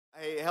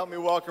Hey, help me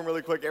welcome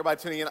really quick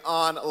everybody tuning in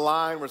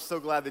online. We're so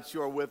glad that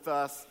you are with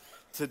us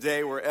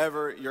today,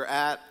 wherever you're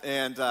at.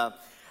 And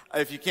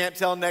if you can't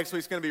tell, next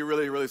week's going to be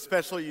really, really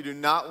special. You do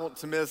not want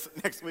to miss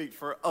next week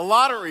for a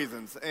lot of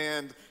reasons.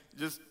 And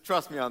just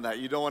trust me on that.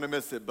 You don't want to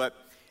miss it. But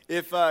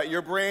if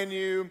you're brand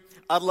new,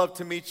 I'd love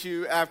to meet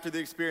you after the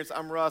experience.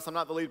 I'm Russ. I'm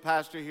not the lead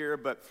pastor here,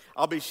 but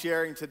I'll be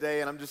sharing today.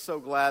 And I'm just so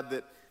glad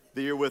that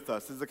you're with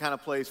us. This is the kind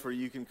of place where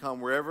you can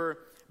come wherever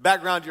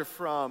background you're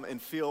from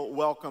and feel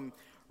welcome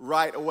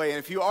right away. And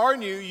if you are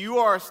new, you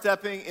are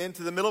stepping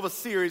into the middle of a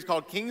series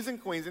called Kings and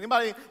Queens.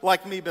 Anybody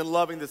like me been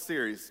loving this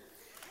series?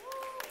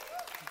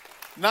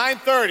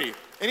 9:30.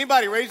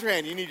 Anybody raise your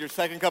hand. You need your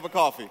second cup of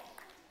coffee.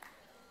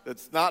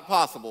 It's not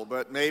possible,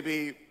 but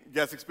maybe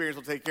guest experience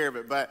will take care of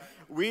it. But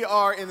we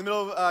are in the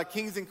middle of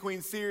Kings and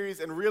Queens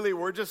series, and really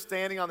we're just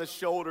standing on the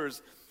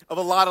shoulders of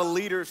a lot of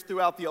leaders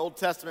throughout the Old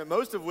Testament,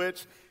 most of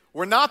which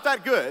were not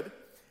that good.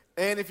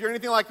 And if you're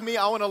anything like me,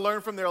 I want to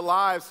learn from their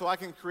lives so I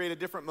can create a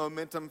different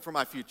momentum for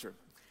my future.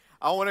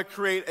 I want to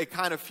create a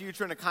kind of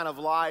future and a kind of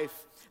life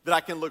that I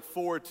can look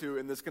forward to,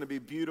 and that's going to be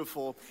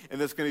beautiful, and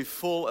that's going to be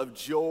full of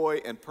joy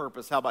and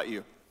purpose. How about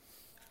you?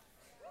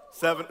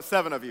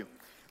 Seven of you.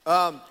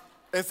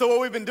 And so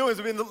what we've been doing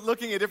is we've been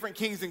looking at different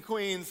kings and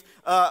queens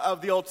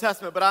of the Old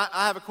Testament, but I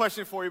have a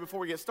question for you before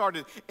we get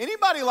started.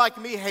 Anybody like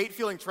me hate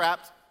feeling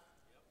trapped?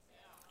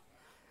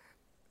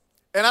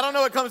 And I don't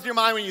know what comes to your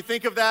mind when you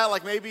think of that.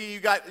 Like maybe you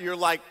got your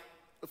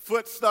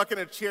foot stuck in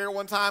a chair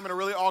one time in a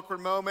really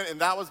awkward moment,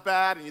 and that was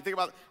bad. And you think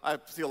about, I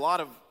see a lot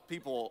of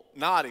people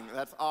nodding.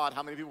 That's odd.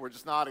 How many people were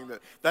just nodding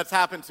that's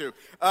happened to?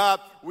 I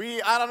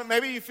don't know.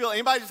 Maybe you feel.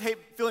 Anybody just hate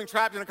feeling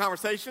trapped in a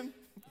conversation?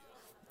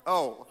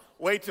 Oh,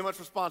 way too much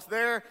response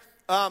there.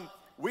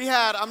 We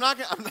had. I'm not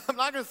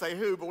going to say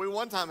who, but we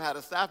one time had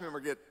a staff member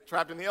get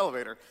trapped in the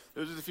elevator. It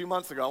was just a few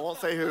months ago. I won't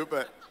say who,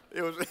 but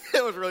it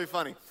was really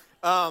funny.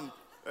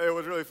 It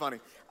was really funny.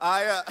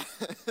 I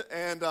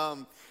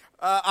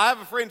have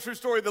a friend, true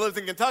story, that lives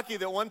in Kentucky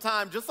that one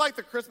time, just like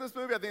the Christmas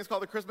movie, I think it's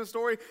called The Christmas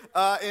Story,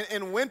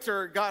 in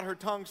winter got her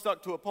tongue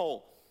stuck to a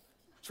pole,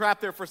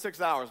 trapped there for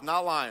 6 hours.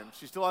 Not lying.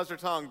 She still has her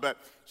tongue, but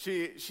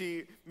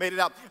she made it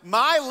out.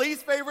 My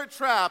least favorite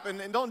trap,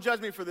 and don't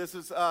judge me for this,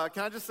 is,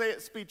 can I just say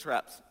it, speed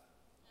traps.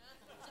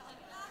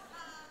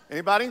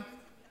 Anybody?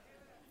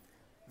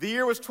 The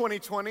year was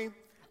 2020.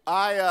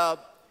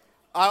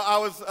 I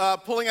was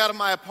pulling out of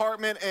my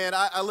apartment, and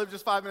I live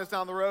just 5 minutes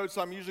down the road,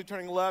 so I'm usually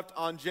turning left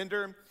on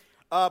Gender.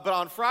 But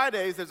on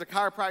Fridays, there's a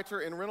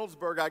chiropractor in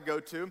Reynoldsburg I go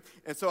to,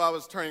 and so I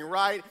was turning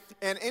right.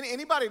 And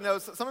anybody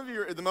knows, some of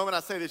you, the moment I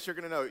say this, you're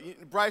going to know.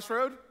 Bryce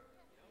Road?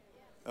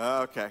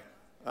 Okay.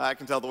 I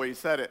can tell the way you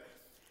said it.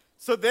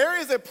 So there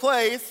is a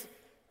place,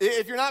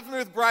 if you're not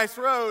familiar with Bryce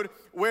Road,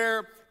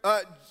 where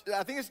I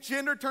think it's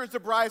Gender turns to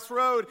Bryce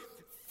Road.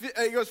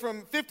 It goes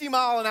from 50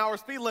 mile an hour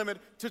speed limit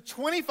to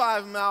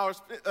 25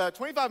 miles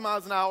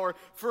an hour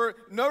for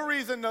no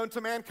reason known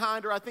to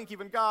mankind or I think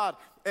even God.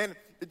 And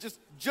it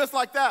just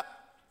like that.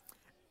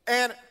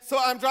 And so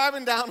I'm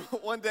driving down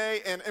one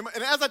day, and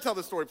as I tell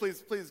this story,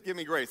 please give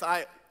me grace.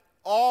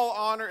 All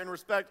honor and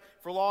respect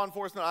for law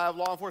enforcement. I have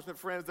law enforcement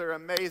friends. They're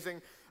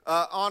amazing.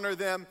 Honor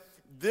them.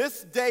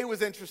 This day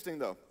was interesting,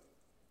 though.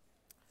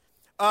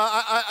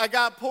 I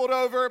got pulled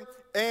over,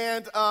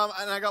 and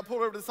I got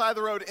pulled over to the side of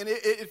the road, and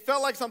it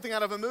felt like something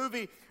out of a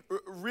movie.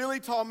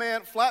 Really tall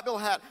man, flat bill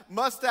hat,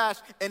 mustache,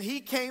 and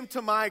he came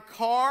to my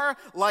car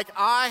like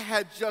I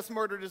had just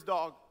murdered his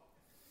dog.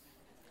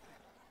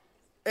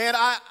 And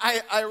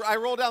I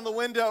rolled down the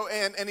window,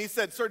 and he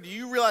said, "Sir, do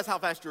you realize how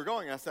fast you're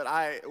going?" I said,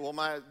 well,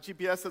 my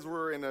GPS says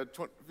we're in a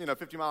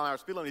 50 mile an hour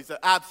speed limit. He said,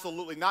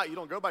 "Absolutely not. You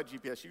don't go by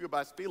GPS. You go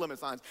by speed limit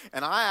signs.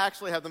 And I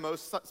actually have the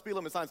most speed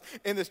limit signs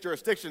in this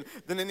jurisdiction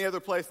than any other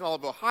place in all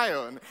of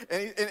Ohio."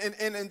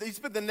 And he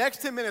spent the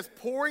next 10 minutes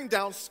pouring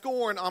down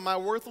scorn on my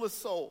worthless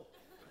soul.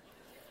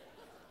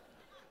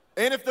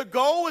 And if the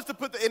goal was to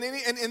put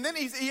and then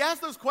he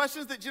asked those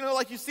questions that,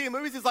 like you see in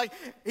movies. He's like,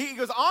 he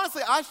goes,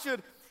 "Honestly, I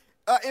should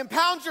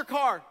impound your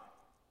car."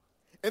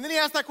 And then he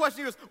asked that question.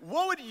 He goes,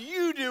 "What would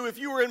you do if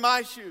you were in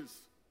my shoes?"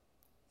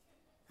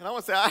 And I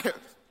want to say, I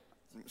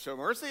show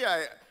mercy.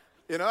 I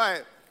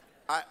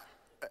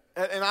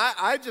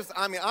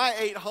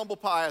ate humble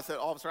pie. I said,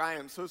 "Officer, I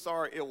am so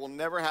sorry. It will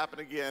never happen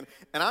again."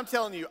 And I'm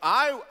telling you,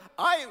 I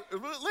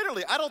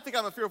literally, I don't think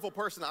I'm a fearful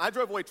person. I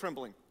drove away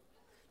trembling.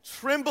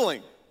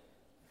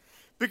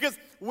 Because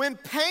when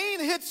pain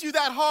hits you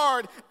that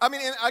hard, and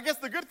I guess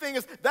the good thing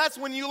is that's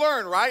when you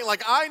learn, right?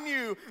 Like I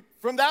knew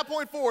from that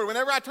point forward,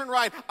 whenever I turned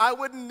right, I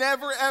would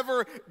never,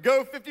 ever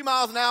go 50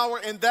 miles an hour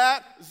in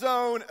that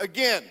zone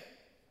again.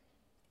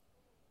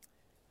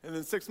 And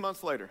then 6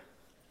 months later.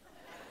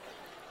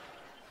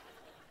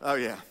 Oh,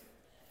 yeah.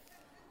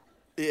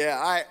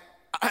 Yeah,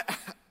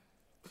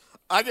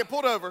 I get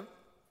pulled over.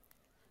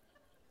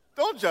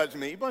 Don't judge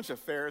me, bunch of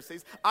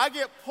Pharisees. I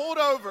get pulled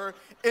over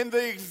in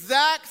the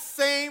exact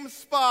same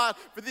spot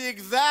for the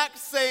exact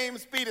same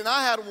speed. And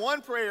I had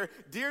one prayer: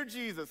 "Dear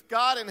Jesus,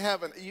 God in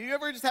heaven." You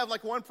ever just have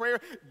one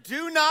prayer?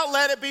 Do not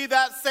let it be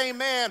that same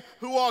man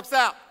who walks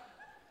out.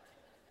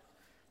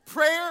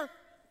 Prayer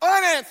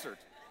unanswered.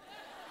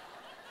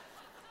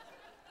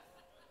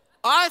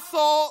 I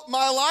saw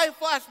my life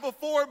flash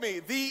before me.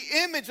 The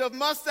image of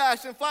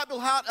mustache and flat bill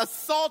hat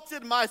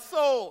assaulted my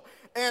soul.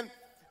 And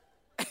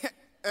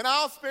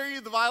I'll spare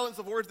you the violence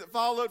of words that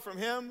followed from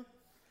him.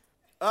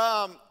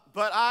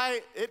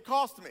 But it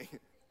cost me.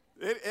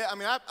 I think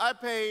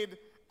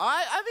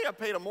I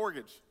paid a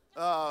mortgage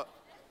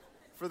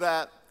for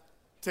that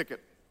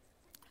ticket.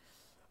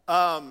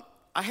 I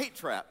hate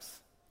traps.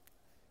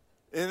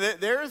 And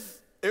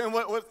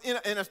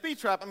in a speed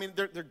trap, I mean,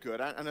 they're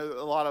good. I know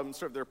a lot of them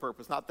serve their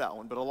purpose. Not that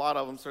one, but a lot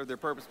of them serve their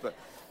purpose.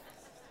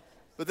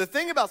 But the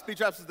thing about speed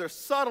traps is they're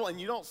subtle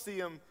and you don't see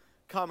them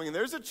coming. And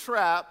there's a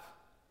trap,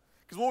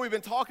 because what we've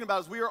been talking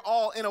about is we are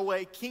all, in a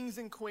way, kings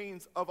and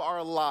queens of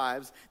our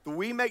lives. That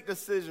we make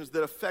decisions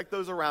that affect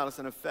those around us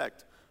and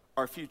affect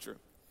our future.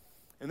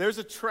 And there's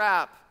a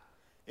trap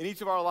in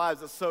each of our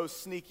lives that's so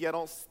sneaky, I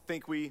don't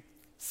think we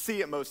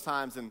see it most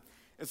times. And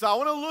so I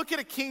want to look at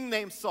a king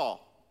named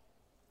Saul.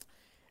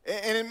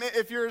 And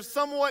if you're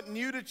somewhat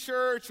new to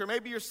church, or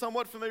maybe you're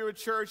somewhat familiar with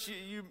church,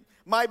 you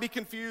might be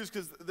confused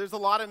because there's a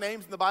lot of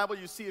names in the Bible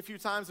you see a few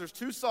times. There's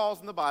 2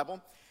 Sauls in the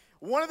Bible.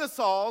 One of the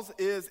Sauls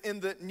is in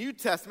the New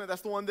Testament.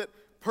 That's the one that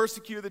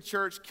persecuted the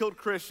church, killed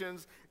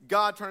Christians.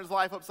 God turned his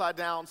life upside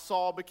down.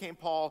 Saul became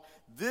Paul.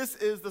 This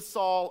is the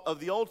Saul of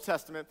the Old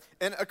Testament.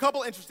 And a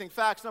couple interesting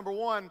facts. Number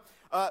one,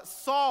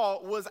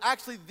 Saul was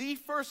actually the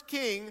first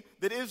king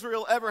that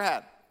Israel ever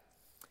had.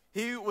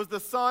 He was the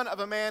son of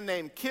a man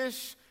named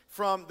Kish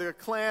from the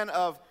clan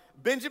of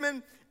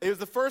Benjamin. He was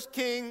the first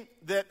king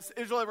that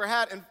Israel ever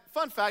had. And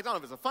fun fact, I don't know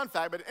if it's a fun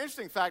fact, but an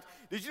interesting fact,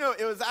 did you know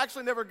it was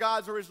actually never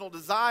God's original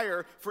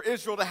desire for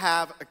Israel to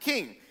have a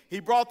king? He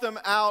brought the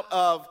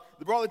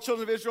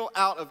children of Israel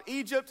out of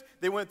Egypt.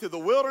 They went through the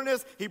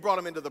wilderness. He brought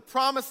them into the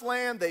promised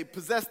land. They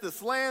possessed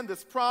this land,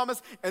 this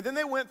promise. And then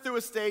they went through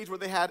a stage where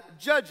they had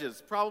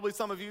judges. Probably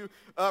some of you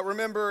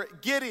remember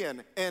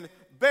Gideon and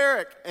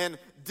Barak and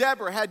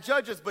Deborah had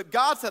judges, but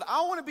God said,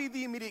 I want to be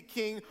the immediate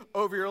king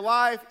over your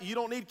life. You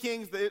don't need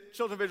kings. The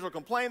children of Israel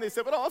complained. They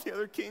said, but all the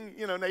other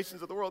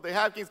nations of the world, they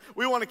have kings.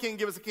 We want a king.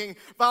 Give us a king.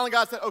 Finally,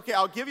 God said, okay,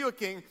 I'll give you a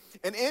king.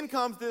 And in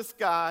comes this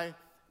guy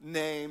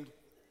named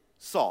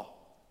Saul.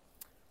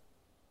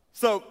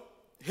 So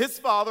his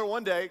father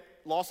one day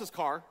lost his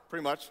car,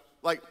 pretty much,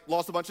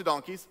 lost a bunch of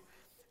donkeys,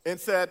 and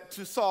said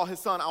to Saul,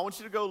 his son, I want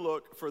you to go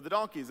look for the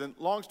donkeys. And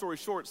long story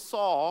short,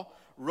 Saul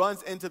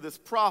runs into this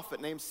prophet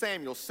named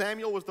Samuel.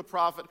 Samuel was the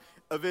prophet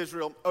of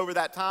Israel over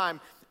that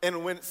time.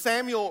 And when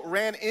Samuel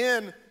ran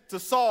in to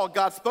Saul,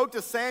 God spoke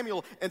to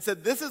Samuel and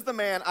said, this is the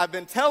man I've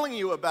been telling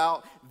you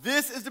about.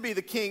 This is to be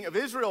the king of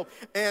Israel.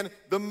 And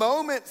the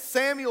moment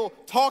Samuel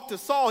talked to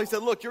Saul, he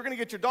said, look, you're going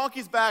to get your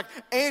donkeys back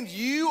and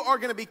you are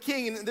going to be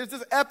king. And there's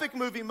this epic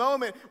movie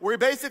moment where he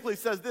basically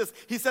says this.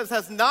 He says,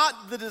 has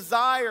not the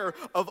desire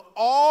of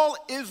all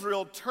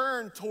Israel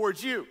turned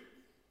towards you?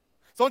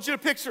 So I want you to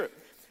picture it.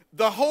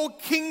 The whole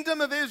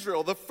kingdom of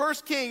Israel, the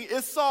first king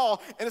is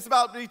Saul, and it's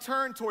about to be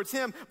turned towards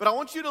him. But I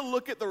want you to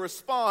look at the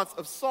response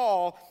of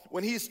Saul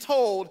when he's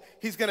told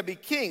he's going to be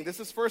king. This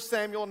is 1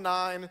 Samuel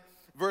 9,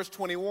 verse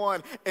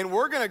 21. And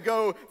we're going to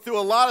go through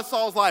a lot of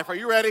Saul's life. Are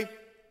you ready?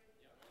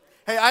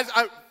 Hey,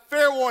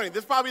 fair warning,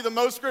 this is probably the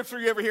most scripture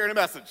you ever hear in a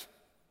message.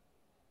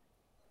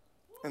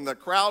 And the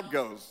crowd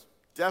goes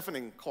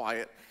deafening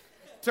quiet.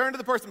 Turn to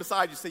the person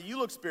beside you and say, you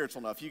look spiritual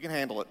enough. You can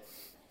handle it.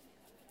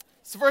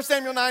 So 1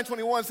 Samuel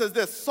 9:21 says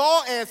this,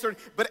 Saul answered,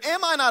 but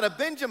am I not a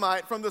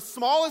Benjamite from the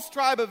smallest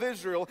tribe of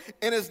Israel,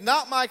 and is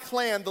not my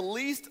clan the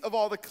least of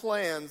all the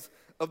clans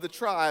of the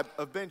tribe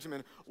of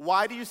Benjamin?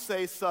 Why do you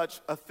say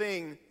such a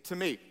thing to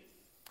me?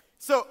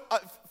 So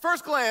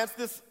first glance,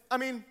 this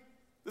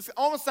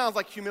almost sounds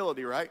like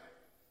humility, right?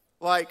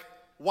 Like,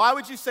 why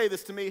would you say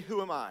this to me?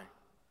 Who am I?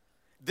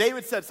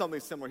 David said something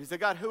similar. He said,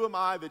 God, who am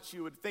I that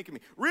you would think of me?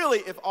 Really,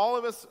 if all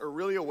of us are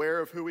really aware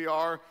of who we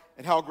are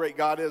and how great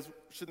God is,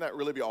 shouldn't that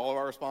really be all of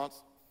our response?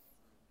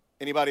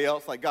 Anybody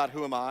else? Like, God,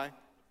 who am I?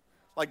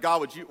 Like,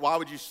 God, why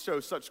would you show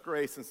such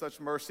grace and such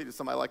mercy to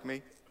somebody like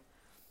me?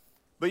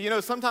 But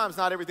sometimes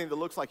not everything that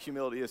looks like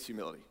humility is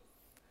humility.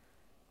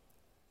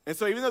 And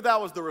so even though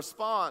that was the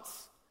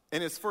response,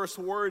 and his first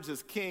words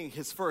as king,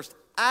 his first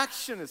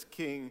action as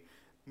king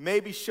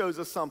maybe shows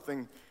us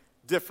something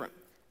different.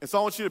 And so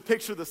I want you to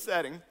picture the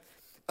setting.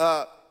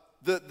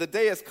 The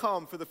day has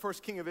come for the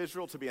first king of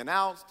Israel to be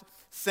announced.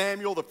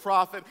 Samuel, the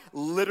prophet,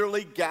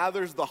 literally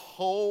gathers the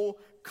whole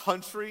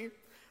country,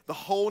 the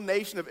whole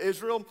nation of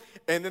Israel,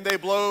 and then they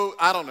blow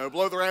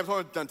the ram's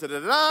horn,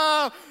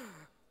 dun-da-da-da.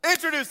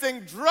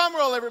 Introducing,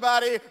 drumroll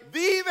everybody,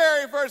 the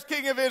very first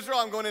king of Israel.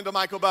 I'm going into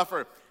Michael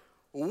Buffer.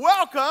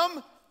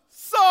 Welcome,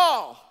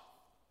 Saul.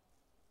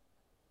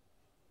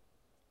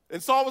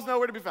 And Saul was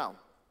nowhere to be found.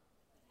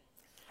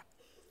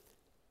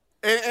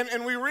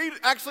 And we read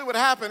actually what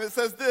happened. It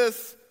says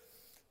this.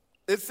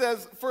 It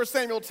says 1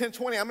 Samuel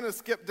 10:20. I'm going to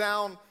skip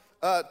down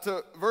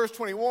to verse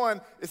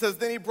 21. It says,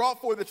 then he brought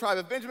forth the tribe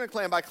of Benjamin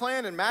clan by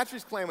clan, and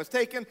Matri's clan was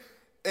taken.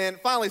 And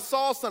finally,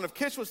 Saul, son of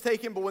Kish, was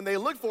taken, but when they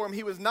looked for him,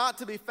 he was not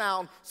to be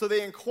found. So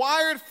they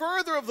inquired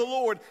further of the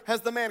Lord,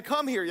 has the man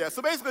come here yet?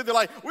 So basically, they're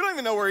like, we don't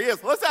even know where he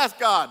is. Let's ask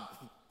God.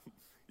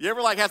 You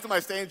ever have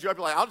somebody stand you up?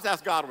 You're like, I'll just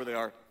ask God where they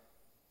are.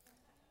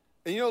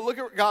 And look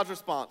at God's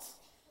response.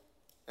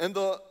 And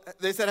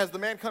they said, has the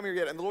man come here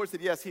yet? And the Lord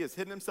said, yes, he has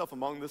hidden himself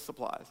among the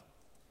supplies.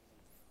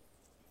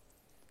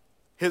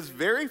 His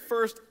very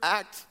first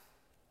act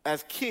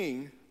as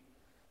king,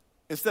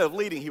 instead of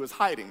leading, he was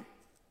hiding.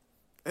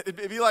 It'd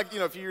be like,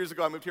 a few years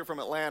ago, I moved here from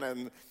Atlanta,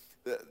 and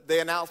they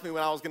announced me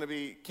when I was going to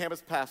be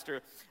campus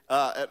pastor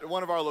at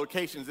one of our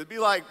locations. It'd be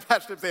like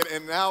Pastor Tim said,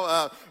 and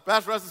now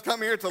Pastor Russ has come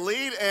here to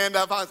lead, and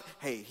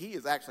hey, he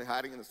is actually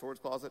hiding in the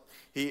storage closet.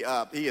 He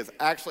is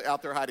actually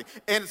out there hiding.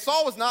 And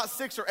Saul was not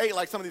 6 or 8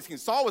 like some of these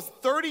kings. Saul was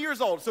 30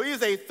 years old, so he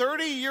is a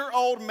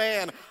 30-year-old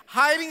man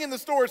hiding in the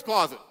storage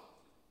closet.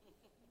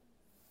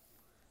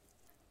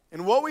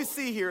 And what we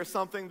see here is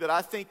something that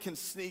I think can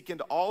sneak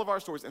into all of our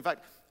stories. In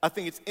fact, I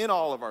think it's in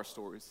all of our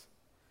stories.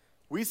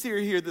 We see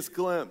here this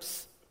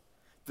glimpse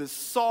that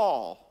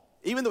Saul,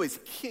 even though he's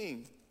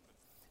king,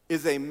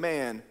 is a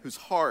man whose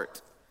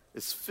heart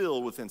is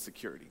filled with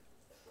insecurity.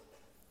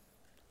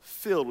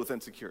 Filled with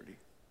insecurity.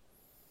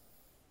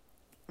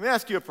 Let me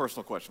ask you a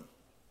personal question.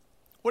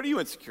 What are you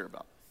insecure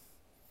about?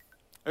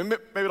 I mean,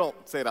 maybe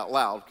don't say it out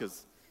loud,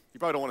 because you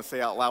probably don't want to say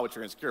out loud what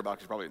you're insecure about,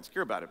 because you're probably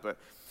insecure about it, but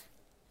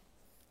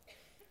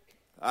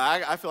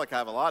I feel like I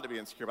have a lot to be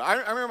insecure about. I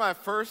remember my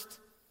first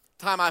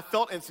time I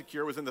felt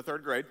insecure was in the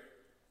 3rd grade.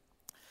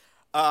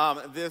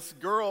 This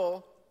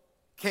girl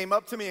came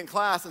up to me in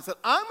class and said,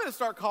 I'm going to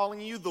start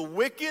calling you the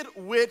Wicked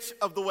Witch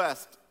of the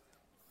West.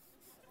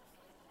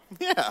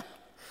 Yeah.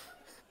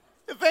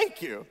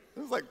 Thank you. It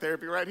was like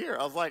therapy right here.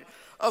 I was like,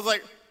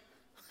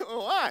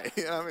 why?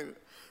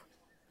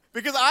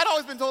 Because I'd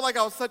always been told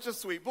I was such a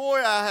sweet boy.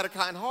 I had a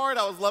kind heart.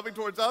 I was loving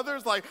towards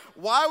others.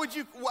 Why would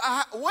you,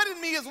 what in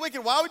me is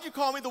wicked? Why would you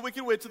call me the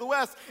Wicked Witch of the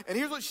West? And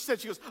here's what she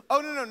said. She goes,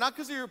 oh, no, not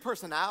because of your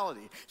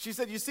personality. She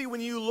said, you see, when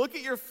you look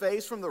at your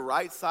face from the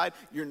right side,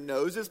 your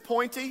nose is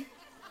pointy.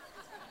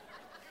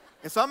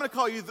 And so I'm going to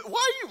call you,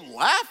 why are you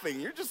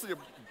laughing? You're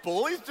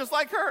bullies just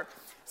like her.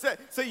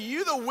 So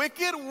you the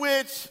Wicked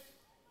Witch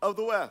of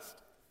the West.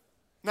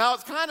 Now,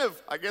 it's kind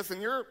of, I guess in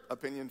your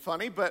opinion,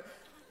 funny, but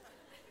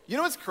you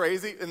know what's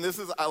crazy? And this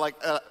is,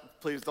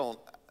 please don't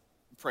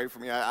pray for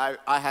me. I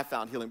have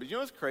found healing. But you know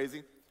what's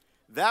crazy?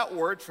 That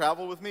word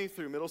traveled with me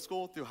through middle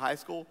school, through high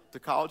school, to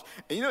college.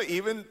 And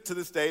even to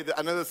this day,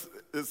 I know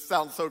this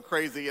sounds so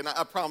crazy, and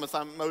I promise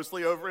I'm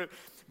mostly over it.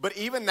 But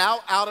even now,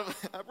 I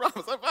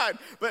promise I'm fine.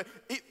 But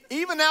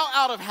even now,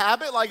 out of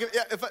habit,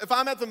 if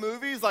I'm at the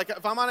movies,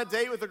 if I'm on a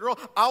date with a girl,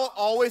 I will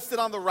always sit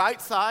on the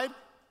right side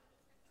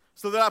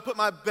so that I put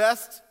my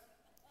best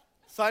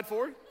side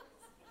forward.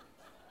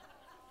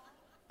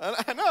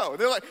 I know.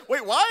 They're like,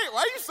 wait, why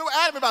are you so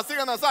adamant about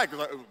sitting on that side?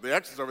 Because the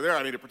exit's over there.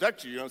 I need to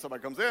protect you.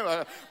 Somebody comes in.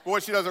 But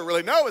what she doesn't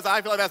really know is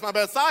I feel like that's my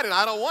best side, and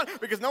I don't want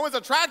it because no one's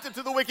attracted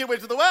to the Wicked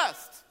Witch of the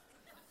West.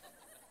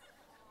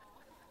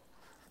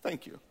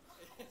 Thank you.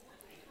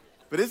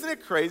 But isn't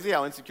it crazy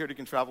how insecurity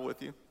can travel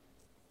with you?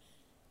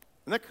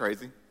 Isn't that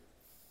crazy?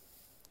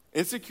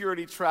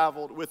 Insecurity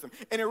traveled with him.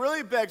 And it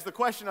really begs the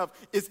question of,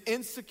 is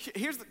insecure,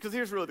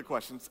 here's really the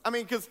question.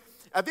 Because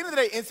at the end of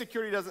the day,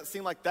 insecurity doesn't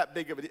seem like that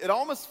big of a deal. It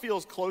almost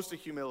feels close to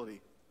humility.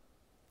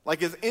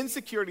 Is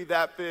insecurity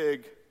that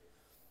big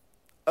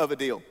of a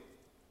deal?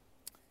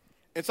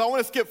 And so I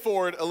want to skip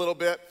forward a little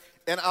bit,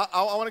 and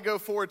I want to go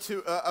forward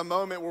to a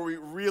moment where we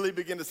really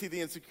begin to see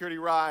the insecurity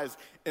rise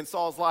in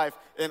Saul's life.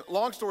 And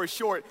long story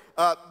short,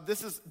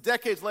 this is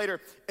decades later,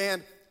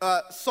 and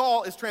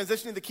Saul is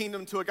transitioning the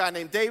kingdom to a guy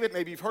named David.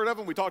 Maybe you've heard of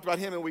him. We talked about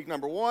him in week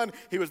number 1.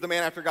 He was the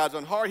man after God's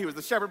own heart. He was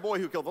the shepherd boy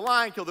who killed the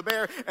lion, killed the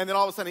bear, and then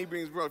all of a sudden he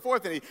brings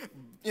forth and he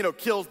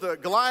kills the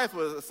Goliath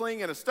with a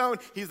sling and a stone.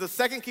 He's the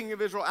second king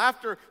of Israel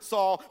after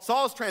Saul.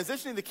 Saul is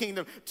transitioning the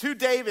kingdom to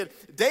David.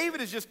 David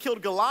has just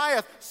killed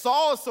Goliath.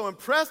 Saul is so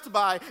impressed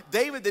by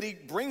David that he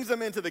brings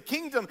him into the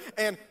kingdom,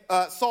 and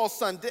Saul's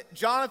son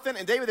Jonathan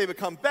and David, they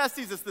become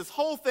besties. It's this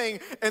whole thing.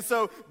 And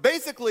so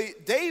basically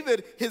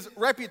David, his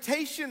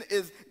reputation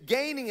is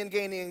gaining and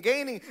gaining and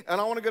gaining. And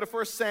I want to go to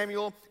 1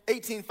 Samuel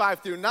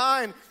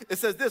 18:5-9. It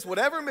says this: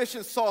 whatever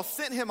mission Saul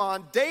sent him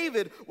on,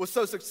 David was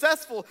so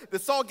successful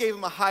that Saul gave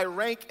him a high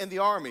rank in the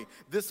army.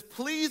 This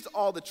pleased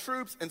all the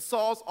troops and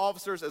Saul's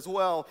officers as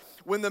well.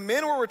 When the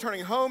men were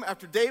returning home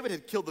after David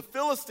had killed the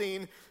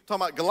Philistine,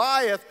 talking about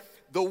Goliath,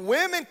 the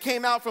women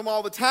came out from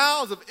all the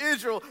towns of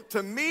Israel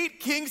to meet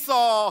King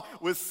Saul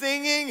with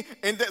singing.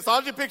 And so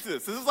I'll just picture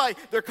this. This is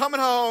they're coming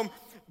home.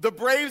 The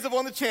Braves have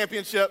won the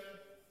championship.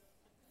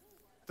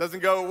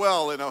 Doesn't go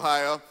well in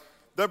Ohio.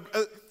 The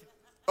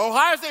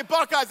Ohio State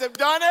Buckeyes have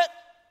done it.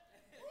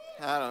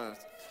 I don't know.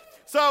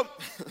 So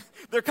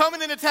they're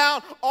coming into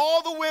town.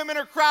 All the women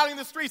are crowding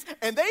the streets.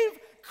 And they've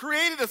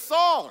created a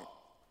song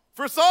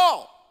for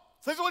Saul.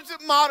 So I just want you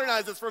to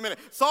modernize this for a minute.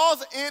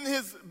 Saul's in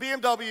his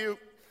BMW.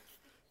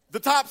 The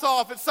top's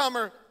off. It's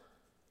summer.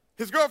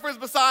 His girlfriend's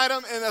beside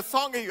him, and a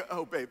song, he goes,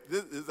 oh, babe,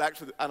 this is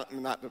actually,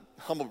 not to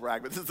humble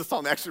brag, but this is the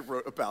song they actually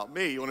wrote about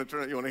me. You want to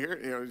hear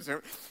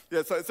it?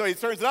 Yeah, so he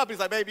turns it up. He's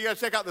like, babe, you got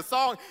to check out the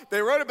song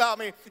they wrote about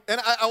me.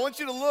 And I want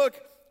you to look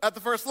at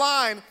the first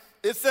line.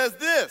 It says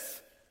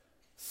this,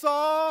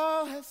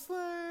 Saul has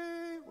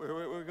slain. Where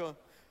we going?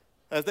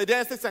 As they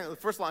dance, they sing the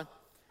first line.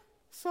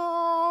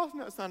 Saul,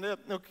 no, it's not it.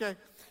 Okay.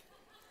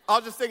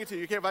 I'll just sing it to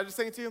you. Okay, if I just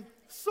sing it to you?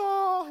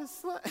 Saul has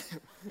slain.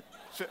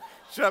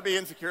 Should I be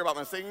insecure about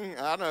my singing?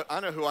 I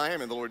know who I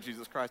am in the Lord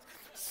Jesus Christ.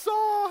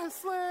 Saul has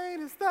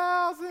slain his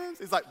thousands.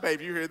 He's like,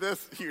 babe, you hear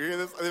this? You hear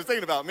this? They're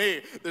singing about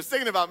me. They're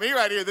singing about me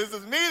right here. This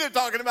is me they're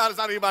talking about. It's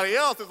not anybody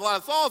else. There's a lot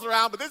of Sauls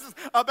around, but this is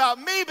about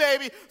me,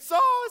 baby. Saul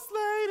has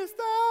slain his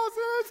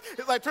thousands.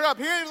 It's like, turn up,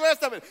 here's the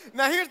rest of it.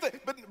 Now here's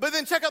but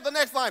then check out the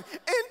next line.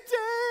 And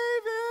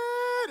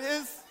David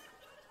is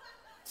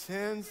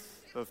tens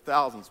of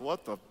thousands.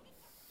 What the?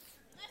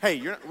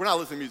 Hey, we're not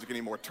listening to music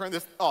anymore. Turn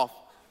this off.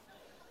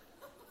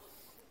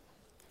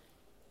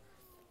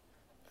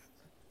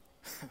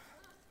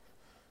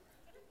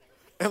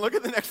 And look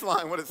at the next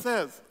line, what it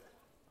says.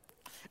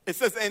 It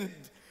says, and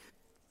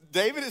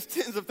David is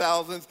tens of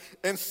thousands,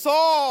 and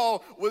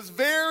Saul was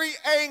very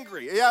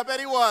angry. Yeah, I bet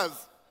he was.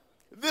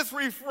 This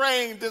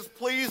refrain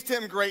displeased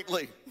him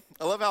greatly.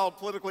 I love how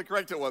politically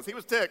correct it was. He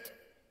was ticked.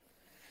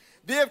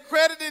 They have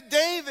credited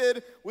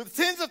David with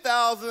tens of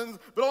thousands,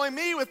 but only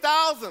me with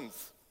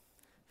thousands.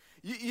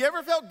 You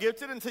ever felt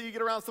gifted until you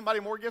get around somebody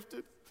more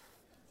gifted?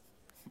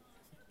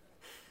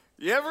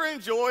 You ever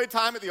enjoy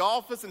time at the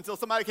office until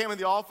somebody came in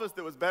the office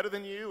that was better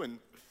than you and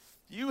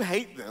you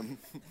hate them?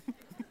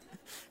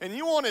 And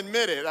you won't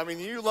admit it. I mean,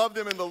 you love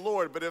them in the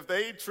Lord, but if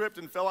they tripped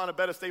and fell on a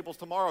bed of staples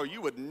tomorrow,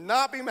 you would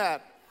not be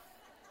mad.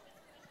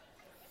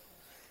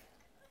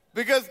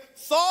 Because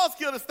Saul's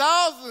killed his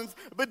thousands,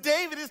 but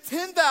David is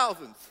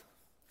 10,000s.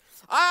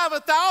 I have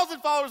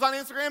 1,000 followers on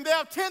Instagram. They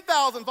have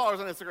 10,000 followers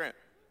on Instagram.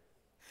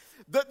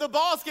 The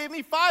boss gave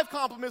me 5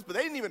 compliments, but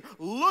they didn't even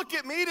look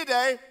at me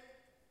today.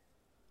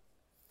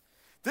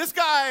 This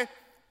guy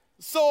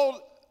sold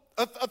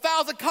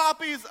 1,000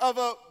 copies of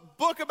a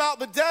book about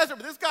the desert,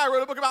 but this guy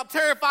wrote a book about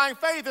terrifying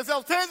faith that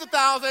sells tens of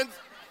thousands.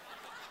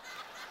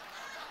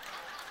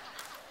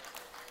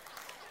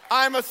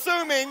 I'm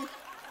assuming.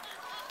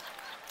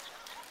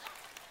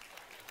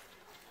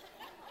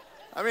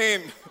 I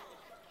mean,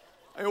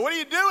 what do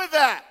you do with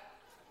that?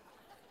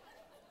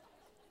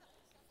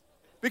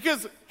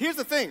 Because here's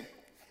the thing.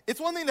 It's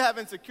one thing to have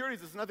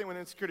insecurities. It's another thing when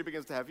insecurity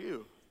begins to have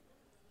you.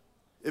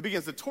 It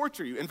begins to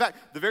torture you. In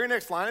fact, the very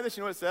next line of this,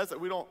 you know what it says?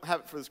 We don't have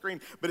it for the screen,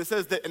 but it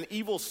says that an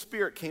evil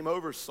spirit came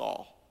over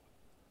Saul.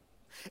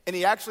 And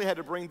he actually had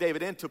to bring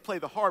David in to play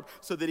the harp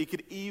so that he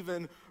could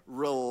even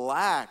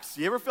relax.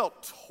 You ever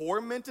felt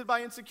tormented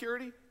by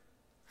insecurity?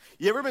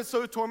 You ever been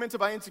so tormented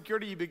by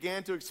insecurity you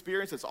began to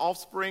experience its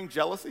offspring,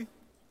 jealousy?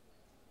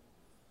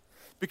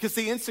 Because,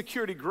 see,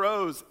 insecurity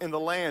grows in the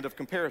land of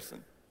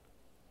comparison.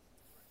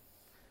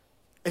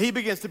 And he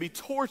begins to be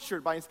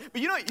tortured by insecurity.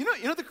 But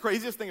you know the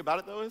craziest thing about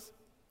it, though, is?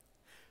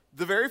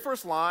 The very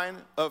first line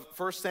of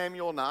 1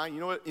 Samuel 9, you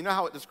know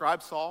how it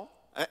describes Saul?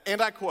 And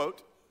I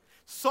quote,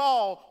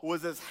 Saul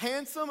was as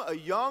handsome a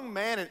young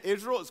man in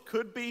Israel as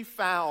could be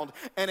found,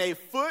 and a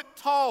foot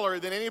taller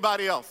than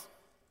anybody else.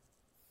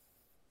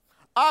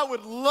 I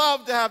would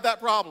love to have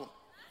that problem.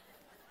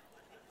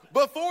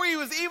 Before he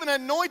was even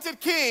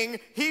anointed king,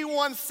 he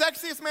won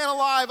Sexiest Man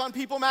Alive on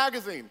People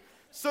magazine.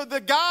 So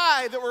the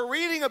guy that we're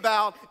reading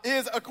about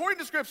is, according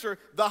to Scripture,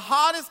 the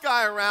hottest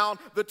guy around,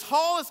 the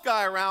tallest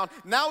guy around.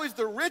 Now he's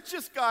the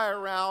richest guy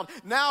around.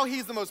 Now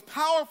he's the most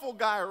powerful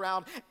guy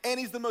around. And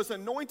he's the most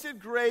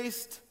anointed,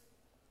 graced,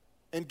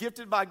 and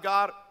gifted by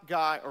God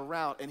guy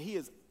around. And he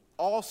is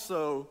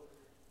also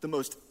the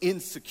most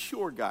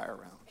insecure guy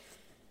around.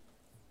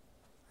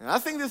 And I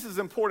think this is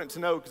important to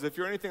know because if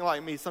you're anything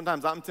like me,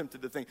 sometimes I'm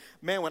tempted to think,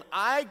 man, when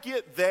I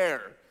get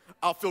there,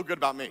 I'll feel good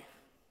about me.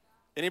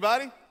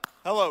 Anybody?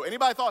 Hello,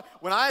 anybody thought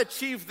when I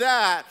achieve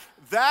that,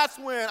 that's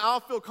when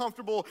I'll feel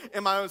comfortable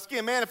in my own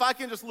skin. Man, if I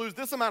can just lose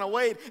this amount of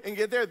weight and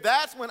get there,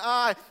 that's when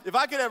if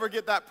I could ever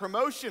get that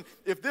promotion,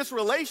 if this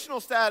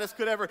relational status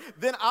could ever,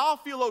 then I'll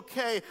feel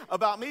okay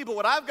about me. But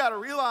what I've got to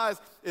realize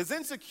is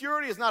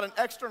insecurity is not an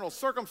external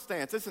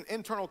circumstance, it's an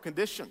internal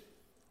condition.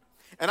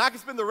 And I can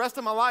spend the rest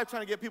of my life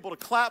trying to get people to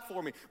clap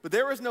for me, but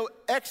there is no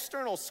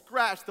external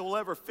scratch that will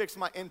ever fix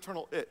my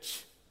internal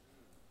itch.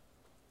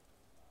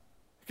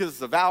 Because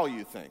it's a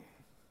value thing.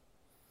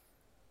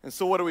 And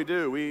so what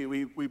do?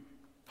 We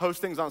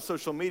post things on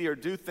social media or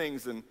do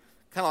things and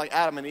kind of like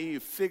Adam and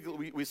Eve,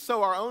 we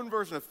sew our own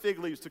version of fig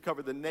leaves to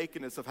cover the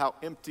nakedness of how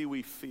empty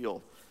we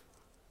feel.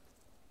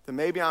 Then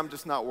maybe I'm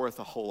just not worth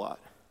a whole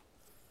lot.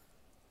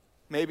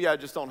 Maybe I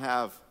just don't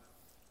have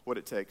what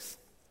it takes.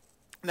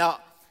 Now,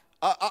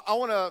 I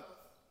want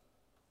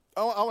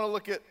to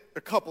look at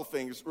a couple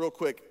things real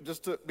quick, because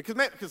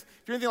if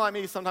you're anything like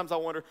me, sometimes I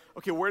wonder,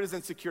 okay, where does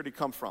insecurity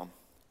come from?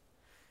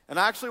 And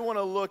I actually want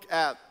to look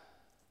at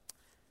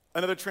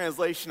another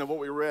translation of what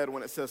we read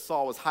when it says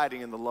Saul was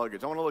hiding in the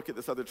luggage. I want to look at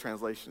this other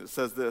translation. It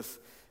says this.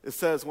 It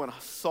says, when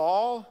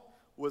Saul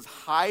was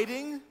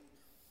hiding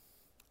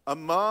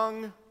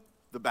among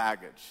the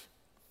baggage.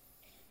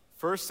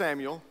 1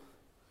 Samuel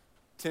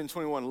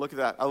 10:21. Look at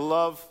that. I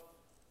love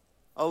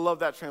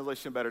that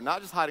translation better.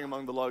 Not just hiding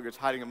among the luggage,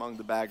 hiding among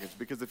the baggage.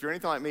 Because if you're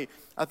anything like me,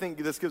 I think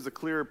this gives a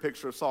clearer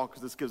picture of Saul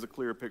because this gives a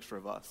clearer picture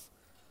of us.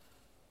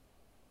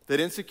 That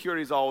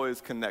insecurity is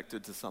always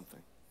connected to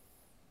something.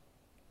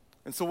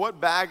 And so what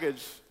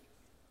baggage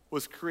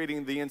was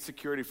creating the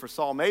insecurity for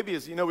Saul? Maybe,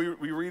 as you know,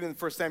 we read in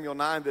 1 Samuel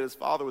 9 that his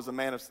father was a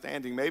man of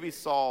standing. Maybe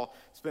Saul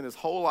spent his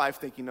whole life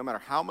thinking, no matter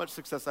how much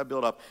success I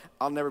build up,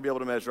 I'll never be able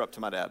to measure up to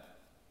my dad.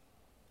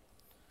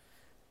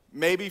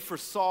 Maybe for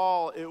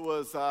Saul, it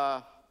was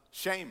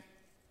shame.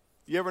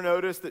 You ever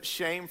notice that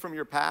shame from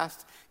your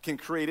past can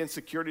create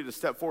insecurity to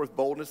step forward with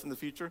boldness in the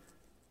future?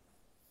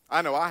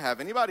 I know I have.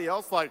 Anybody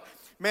else? Like,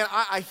 man,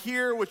 I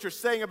hear what you're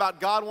saying about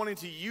God wanting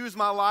to use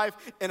my life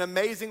in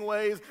amazing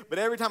ways, but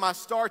every time I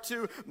start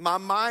to, my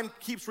mind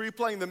keeps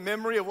replaying the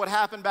memory of what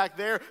happened back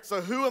there.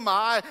 So who am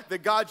I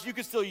that, God, you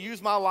could still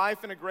use my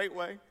life in a great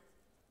way?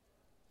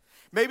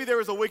 Maybe there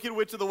was a Wicked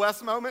Witch of the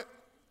West moment,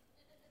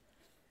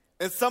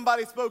 and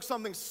somebody spoke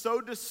something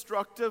so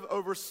destructive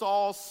over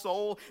Saul's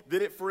soul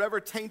that it forever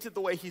tainted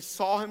the way he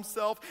saw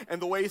himself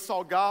and the way he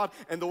saw God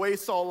and the way he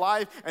saw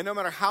life. And no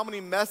matter how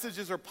many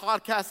messages or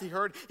podcasts he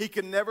heard, he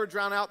could never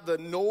drown out the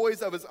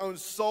noise of his own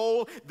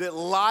soul that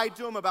lied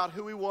to him about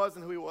who he was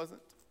and who he wasn't.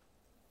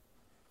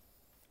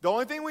 The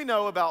only thing we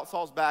know about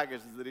Saul's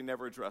baggage is that he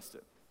never addressed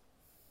it.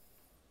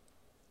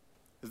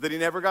 Is that he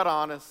never got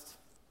honest.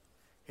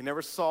 He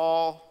never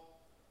saw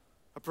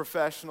a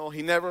professional.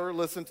 He never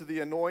listened to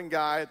the annoying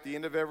guy at the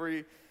end of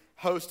every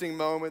hosting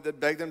moment that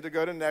begged him to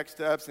go to Next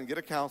Steps and get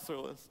a counselor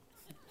list.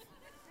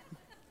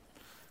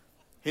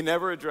 He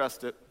never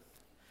addressed it,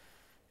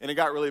 and it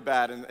got really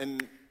bad.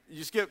 And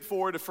you skip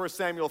forward to 1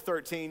 Samuel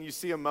 13, you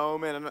see a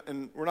moment,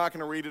 and we're not going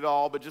to read it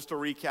all, but just to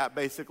recap,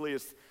 basically,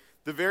 it's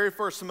the very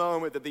first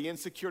moment that the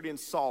insecurity in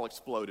Saul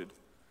exploded.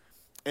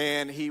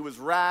 And he was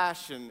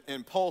rash and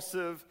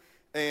impulsive,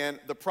 and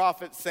the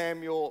prophet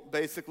Samuel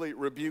basically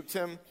rebuked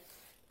him.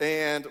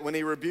 And when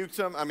he rebuked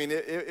him, I mean,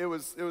 it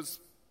was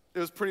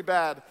pretty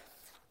bad.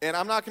 And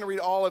I'm not going to read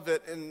all of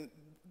it. And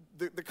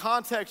the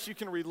context you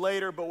can read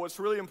later, but what's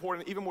really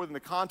important, even more than the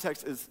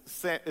context, is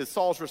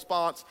Saul's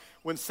response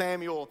when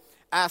Samuel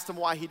asked him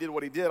why he did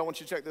what he did. I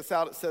want you to check this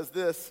out. It says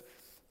this.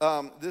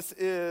 This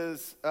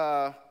is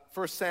 1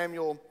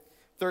 Samuel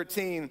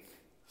 13.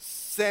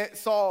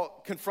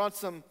 Saul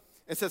confronts him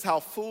and says, how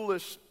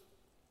foolish.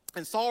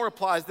 And Saul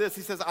replies this.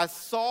 He says,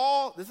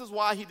 this is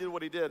why he did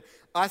what he did.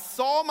 I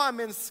saw my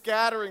men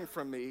scattering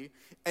from me,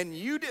 and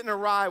you didn't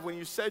arrive when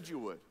you said you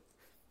would.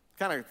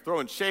 Kind of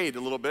throwing shade a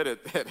little bit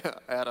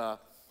at a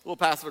little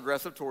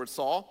passive-aggressive towards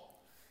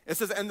Saul. It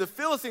says, and the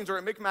Philistines are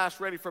at Michmash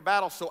ready for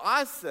battle. So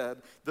I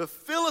said, the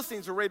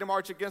Philistines are ready to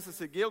march against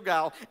us at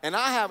Gilgal, and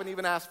I haven't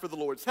even asked for the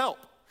Lord's help.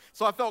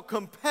 So I felt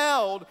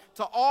compelled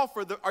to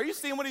offer are you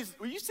seeing what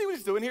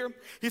he's doing here?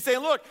 He's saying,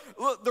 look,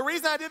 the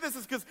reason I did this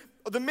is because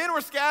the men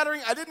were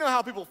scattering. I didn't know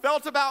how people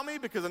felt about me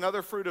because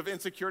another fruit of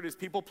insecurity is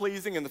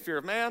people-pleasing and the fear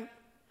of man.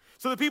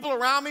 So the people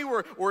around me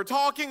were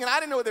talking, and I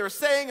didn't know what they were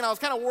saying, and I was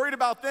kind of worried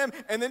about them.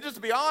 And then just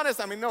to be honest,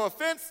 I mean, no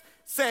offense,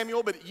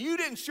 Samuel, but you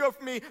didn't show up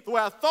for me the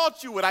way I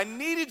thought you would. I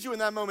needed you in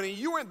that moment, and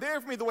you weren't there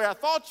for me the way I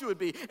thought you would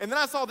be. And then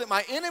I saw that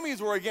my enemies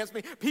were against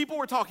me. People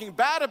were talking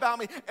bad about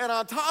me. And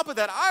on top of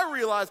that, I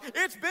realized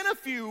it's been a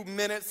few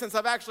minutes since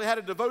I've actually had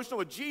a devotional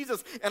with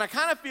Jesus, and I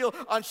kind of feel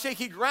on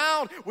shaky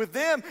ground with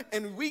them.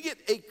 And we get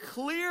a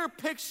clear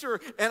picture,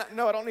 and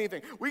no, I don't need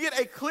anything. We get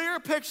a clear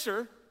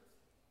picture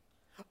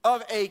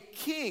of a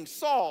king,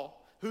 Saul,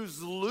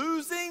 who's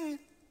losing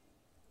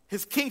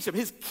his kingship.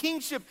 His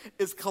kingship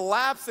is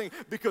collapsing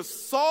because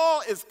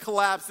Saul is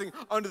collapsing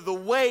under the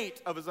weight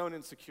of his own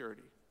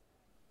insecurity.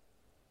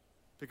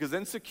 Because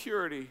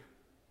insecurity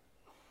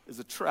is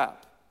a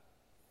trap.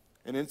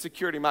 And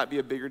insecurity might be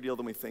a bigger deal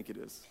than we think it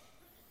is.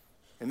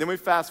 And then we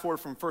fast forward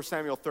from 1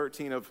 Samuel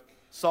 13 of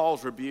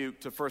Saul's rebuke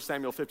to 1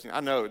 Samuel 15.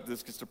 I know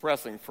this gets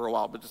depressing for a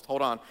while, but just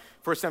hold on.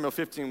 1 Samuel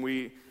 15,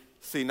 we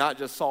see not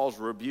just Saul's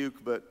rebuke,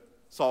 but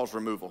Saul's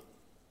removal.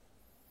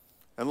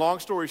 And long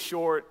story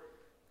short,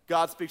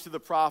 God speaks to the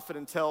prophet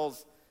and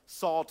tells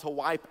Saul to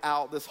wipe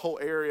out this whole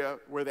area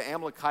where the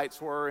Amalekites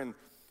were. And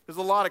there's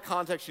a lot of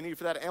context you need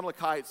for that.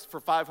 Amalekites,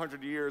 for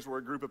 500 years, were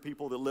a group of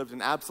people that lived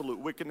in absolute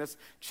wickedness,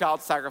 child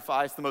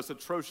sacrifice, the most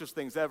atrocious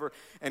things ever.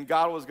 And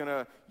God was going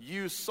to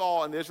use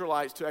Saul and the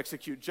Israelites to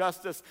execute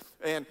justice.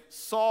 And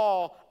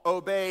Saul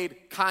obeyed,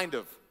 kind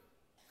of.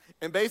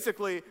 And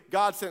basically,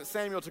 God sent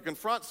Samuel to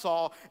confront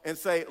Saul and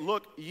say,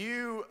 look,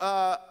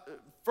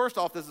 first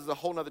off, this is a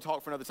whole nother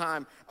talk for another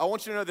time. I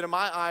want you to know that in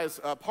my eyes,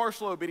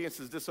 partial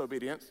obedience is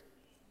disobedience.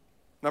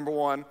 number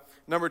one.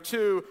 Number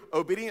two,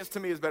 obedience to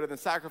me is better than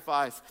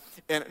sacrifice.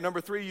 And number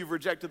three, you've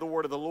rejected the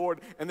word of the Lord.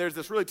 And there's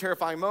this really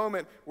terrifying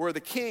moment where the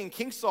king,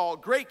 King Saul,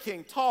 great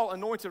king, tall,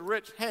 anointed,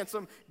 rich,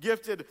 handsome,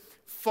 gifted,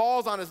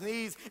 falls on his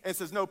knees and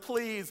says, no,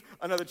 please,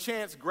 another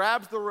chance,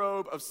 grabs the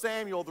robe of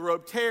Samuel, the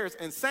robe tears,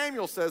 and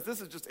Samuel says,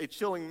 this is just a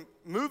chilling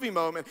movie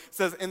moment,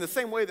 says, in the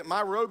same way that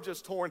my robe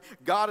just torn,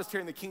 God is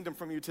tearing the kingdom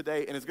from you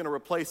today and is going to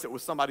replace it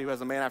with somebody who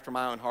has a man after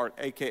my own heart,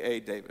 a.k.a.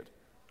 David.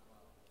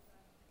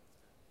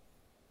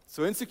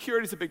 So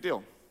insecurity is a big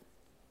deal.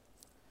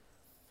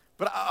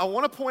 But I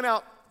want to point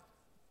out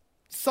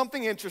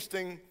something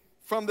interesting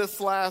from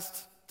this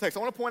last text. I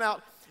want to point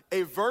out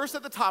a verse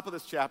at the top of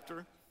this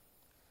chapter.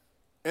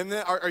 And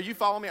then, are you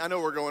following me? I know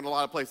we're going a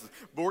lot of places.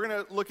 But we're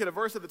going to look at a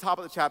verse at the top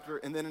of the chapter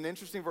and then an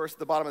interesting verse at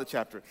the bottom of the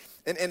chapter.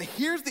 And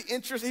here's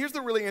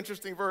the really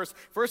interesting verse.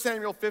 1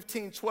 Samuel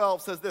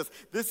 15:12 says this.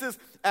 This is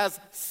as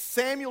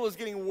Samuel is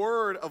getting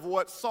word of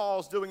what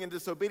Saul's doing in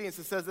disobedience.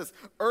 It says this.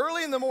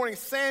 Early in the morning,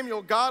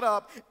 Samuel got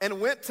up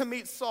and went to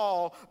meet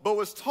Saul, but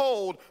was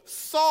told,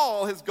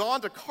 Saul has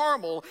gone to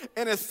Carmel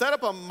and has set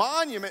up a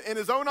monument in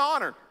his own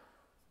honor.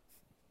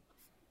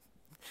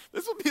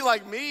 This would be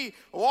like me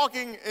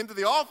walking into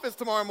the office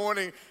tomorrow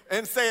morning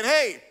and saying,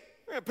 hey,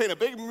 we're going to paint a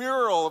big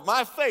mural of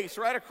my face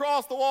right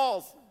across the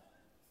walls.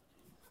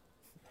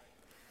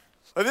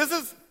 And this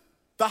is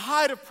the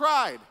height of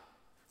pride.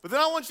 But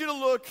then I want you to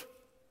look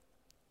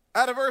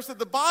at a verse at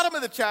the bottom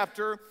of the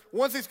chapter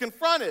once he's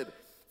confronted.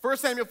 1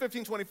 Samuel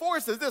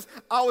 15:24 says this,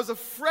 I was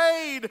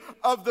afraid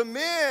of the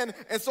men,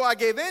 and so I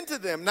gave in to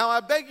them. Now I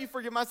beg you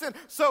forgive my sin.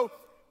 So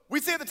we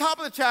see at the top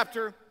of the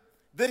chapter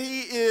that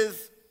he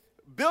is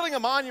building a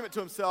monument to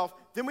himself.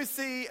 Then we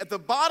see at the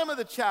bottom of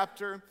the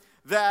chapter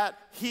that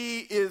he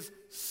is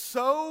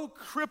so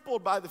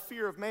crippled by the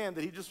fear of man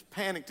that he just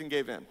panicked and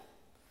gave in. And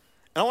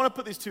I want to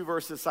put these two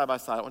verses side by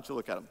side. I want you to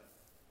look at them.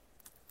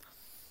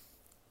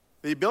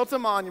 He built a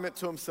monument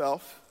to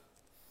himself,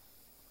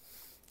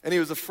 and he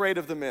was afraid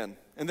of the men.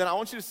 And then I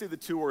want you to see the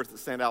two words that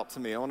stand out to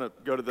me. I want to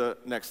go to the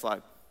next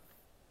slide.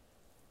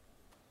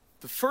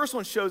 The first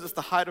one shows us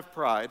the height of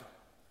pride,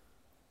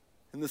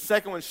 and the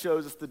second one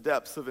shows us the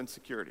depths of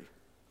insecurity.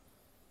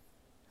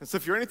 And so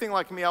if you're anything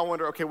like me, I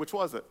wonder, okay, which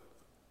was it?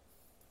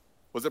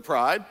 Was it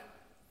pride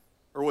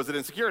or was it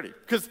insecurity?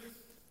 Because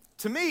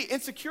to me,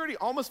 insecurity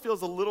almost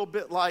feels a little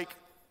bit like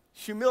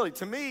humility.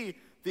 To me,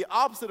 the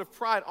opposite of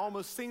pride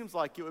almost seems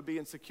like it would be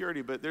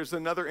insecurity, but there's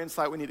another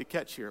insight we need to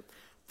catch here.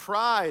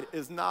 Pride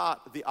is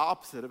not the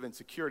opposite of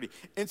insecurity.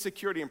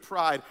 Insecurity and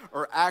pride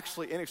are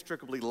actually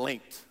inextricably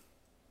linked.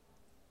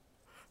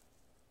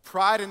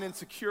 Pride and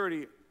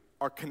insecurity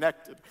are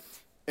connected.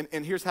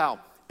 And here's how.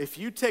 If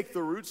you take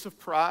the roots of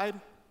pride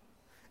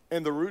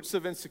and the roots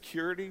of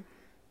insecurity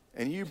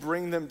and you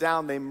bring them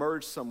down, they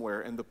merge somewhere.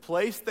 And the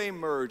place they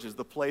merge is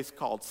the place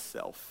called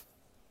self.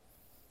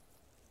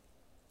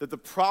 That the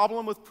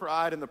problem with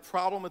pride and the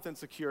problem with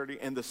insecurity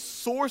and the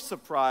source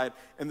of pride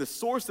and the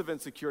source of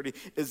insecurity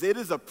is it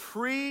is a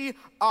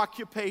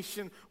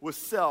preoccupation with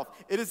self.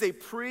 It is a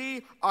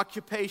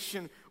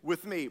preoccupation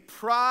with me.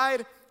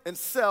 Pride and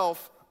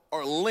self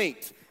are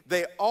linked.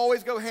 They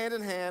always go hand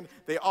in hand.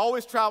 They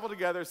always travel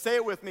together. Say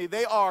it with me.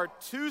 They are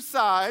two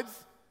sides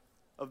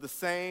of the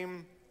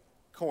same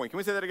coin. Can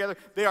we say that together?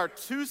 They are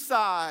two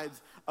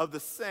sides of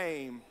the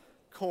same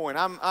coin.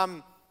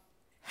 I'm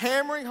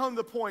hammering home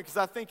the point because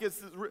I think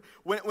it's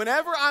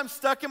whenever I'm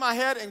stuck in my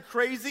head and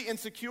crazy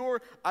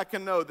insecure, I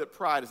can know that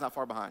pride is not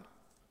far behind.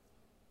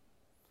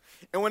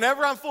 And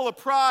whenever I'm full of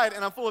pride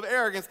and I'm full of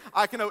arrogance,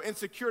 I can know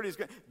insecurity is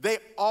good. They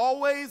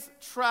always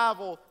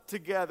travel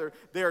together.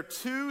 They are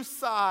two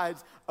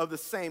sides of the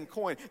same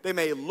coin. They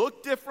may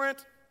look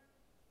different,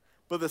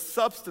 but the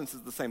substance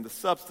is the same. The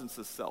substance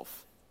is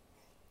self.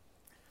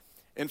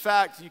 In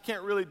fact, you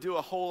can't really do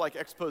a whole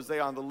expose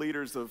on the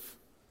leaders of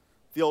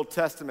the Old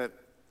Testament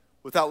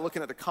without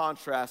looking at the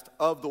contrast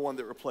of the one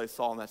that replaced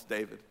Saul, and that's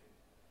David.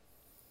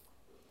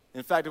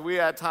 In fact, if we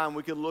had time,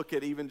 we could look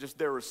at even just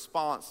their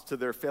response to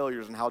their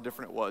failures and how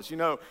different it was. You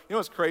know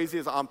what's crazy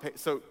is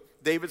so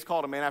David's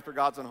called a man after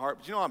God's own heart,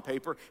 but on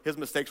paper, his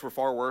mistakes were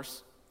far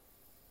worse.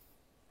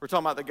 We're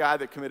talking about the guy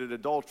that committed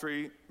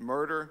adultery,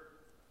 murder.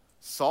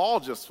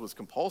 Saul just was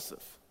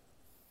compulsive.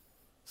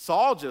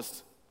 Saul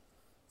just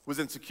was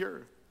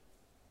insecure.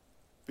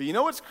 But you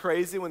know what's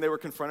crazy when they were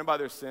confronted by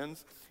their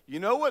sins? You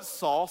know what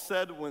Saul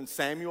said when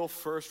Samuel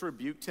first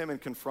rebuked him and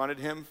confronted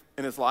him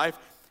in his life?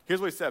 Here's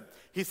what he said.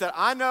 He said,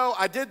 I know,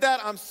 I did that,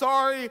 I'm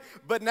sorry,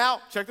 but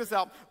now, check this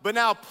out, but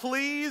now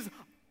please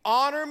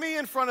honor me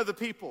in front of the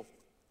people.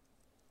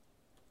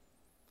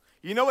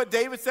 You know what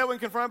David said when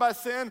confronted by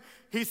sin?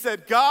 He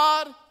said,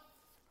 God,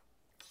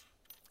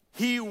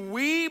 he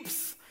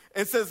weeps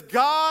and says,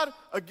 God,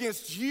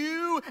 against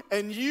you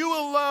and you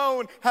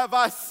alone have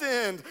I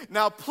sinned.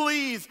 Now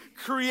please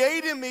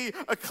create in me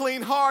a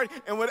clean heart,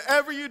 and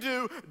whatever you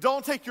do,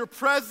 don't take your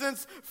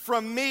presence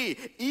from me.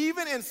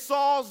 Even in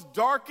Saul's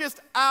darkest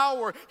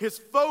hour, his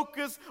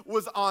focus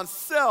was on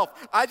self.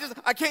 I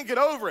can't get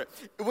over it.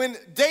 When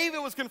David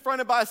was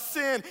confronted by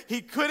sin,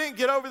 he couldn't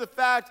get over the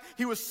fact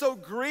he was so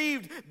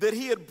grieved that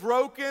he had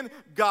broken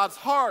God's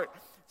heart.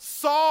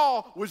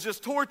 Saul was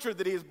just tortured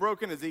that he has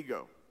broken his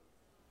ego.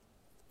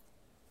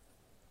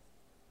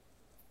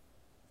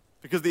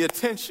 Because the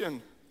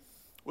attention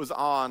was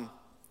on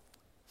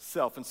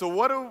self. And so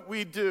what do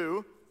we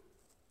do?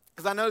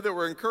 Because I know that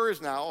we're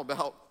encouraged now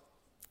about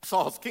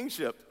Saul's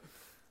kingship.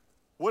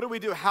 What do we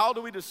do? How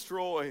do we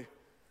destroy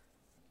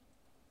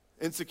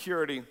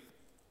insecurity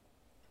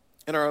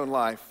in our own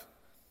life?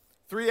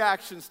 3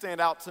 actions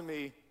stand out to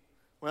me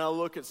when I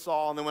look at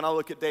Saul and then when I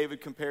look at David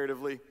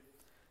comparatively.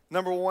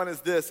 Number 1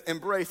 is this: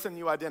 embrace a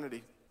new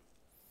identity.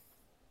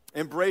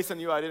 Embrace a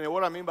new identity.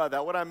 What do I mean by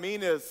that? What I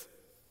mean is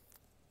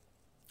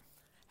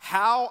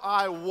how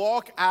I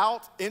walk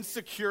out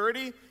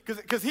insecurity.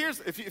 Because here's,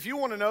 if you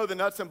want to know the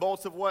nuts and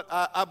bolts of what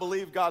I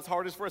believe God's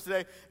heart is for us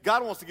today,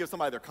 God wants to give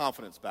somebody their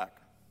confidence back.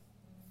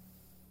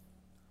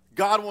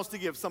 God wants to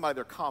give somebody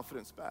their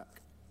confidence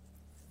back.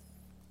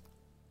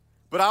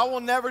 But I will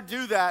never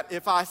do that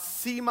if I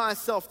see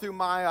myself through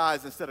my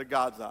eyes instead of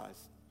God's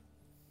eyes.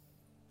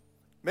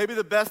 Maybe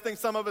the best thing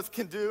some of us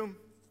can do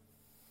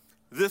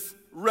this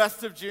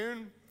rest of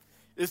June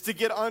is to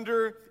get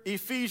under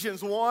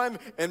Ephesians 1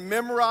 and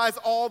memorize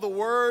all the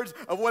words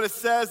of what it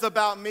says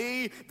about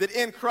me, that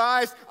in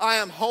Christ I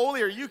am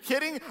holy. Are you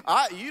kidding?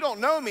 You don't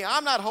know me.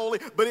 I'm not holy.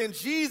 But in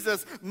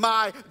Jesus,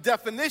 my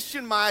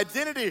definition, my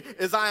identity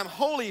is I am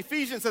holy.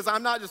 Ephesians says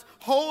I'm not just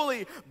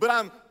holy, but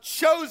I'm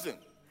chosen.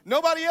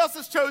 Nobody else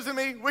has chosen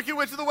me, Wicked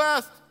Witch of the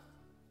West.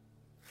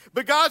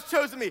 But God's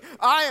chosen me.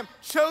 I am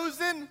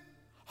chosen,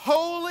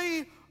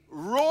 holy,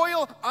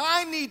 royal.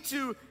 I need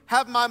to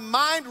have my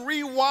mind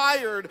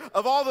rewired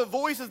of all the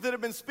voices that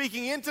have been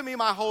speaking into me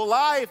my whole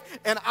life,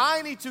 and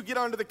I need to get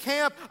under the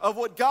camp of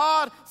what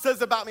God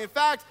says about me. In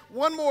fact,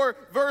 one more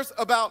verse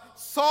about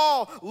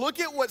Saul. Look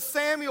at what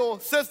Samuel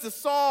says to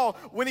Saul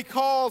when he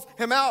calls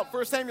him out.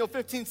 1 Samuel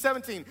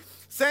 15:17.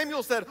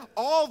 Samuel said,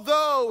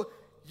 although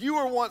you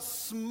were once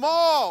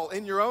small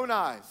in your own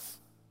eyes,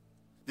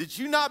 did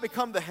you not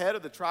become the head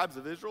of the tribes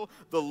of Israel?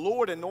 The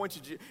Lord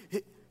anointed you.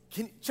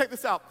 Check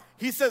this out.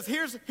 He says,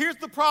 here's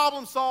the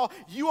problem, Saul.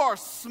 You are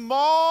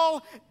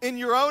small in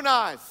your own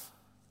eyes.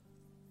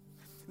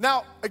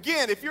 Now,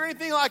 again, if you're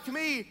anything like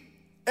me,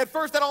 at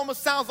first that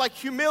almost sounds like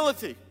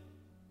humility.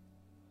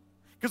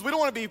 Because we don't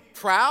want to be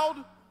proud.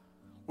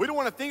 We don't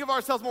want to think of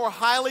ourselves more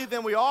highly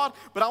than we ought.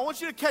 But I want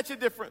you to catch a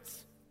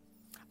difference.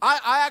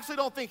 I actually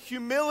don't think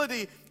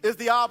humility is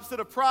the opposite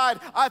of pride.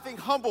 I think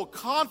humble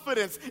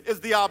confidence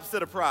is the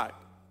opposite of pride.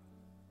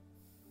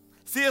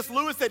 C.S.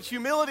 Lewis said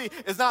humility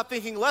is not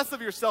thinking less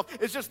of yourself,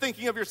 it's just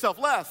thinking of yourself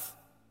less.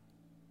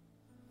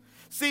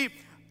 See,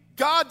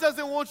 God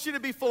doesn't want you to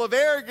be full of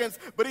arrogance,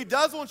 but he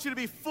does want you to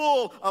be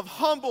full of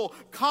humble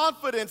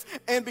confidence.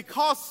 And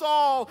because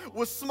Saul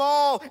was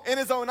small in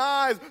his own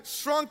eyes,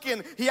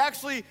 shrunken,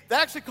 that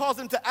actually caused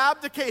him to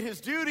abdicate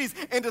his duties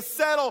and to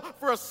settle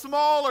for a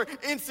smaller,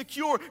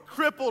 insecure,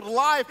 crippled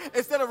life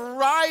instead of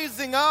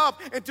rising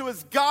up into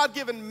his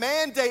God-given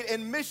mandate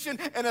and mission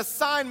and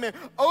assignment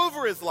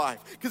over his life,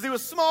 because he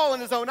was small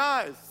in his own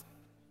eyes.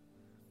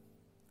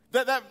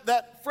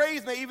 That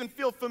phrase may even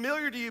feel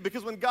familiar to you,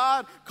 because when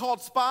God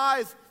called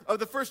spies of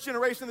the first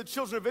generation of the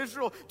children of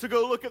Israel to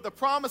go look at the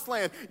promised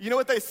land, you know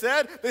what they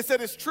said? They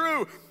said, it's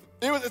true.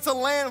 It's a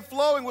land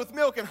flowing with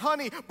milk and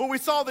honey, but we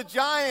saw the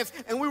giants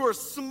and we were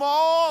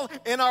small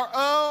in our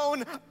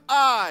own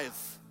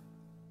eyes.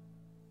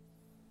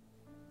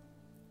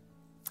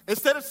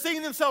 Instead of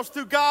seeing themselves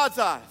through God's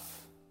eyes,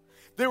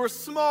 they were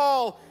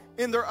small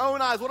in their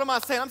own eyes. What am I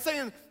saying? I'm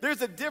saying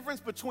there's a difference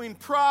between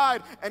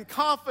pride and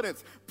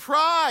confidence.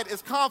 Pride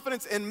is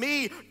confidence in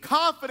me.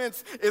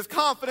 Confidence is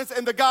confidence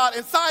in the God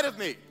inside of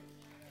me.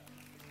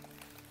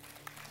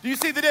 Do you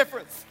see the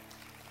difference?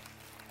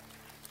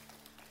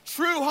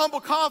 True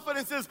humble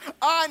confidence is,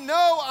 I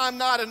know I'm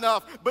not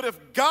enough, but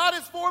if God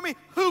is for me,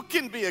 who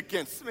can be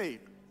against me?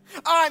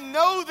 I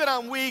know that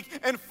I'm weak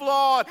and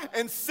flawed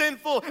and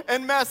sinful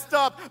and messed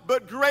up,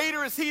 but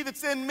greater is he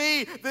that's in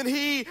me than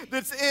he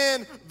that's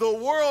in the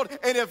world.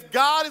 And if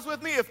God is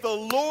with me, if the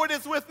Lord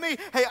is with me,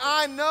 hey,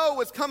 I know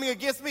what's coming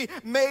against me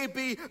may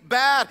be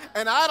bad,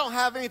 and I don't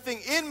have anything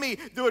in me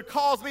that would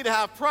cause me to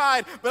have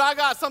pride, but I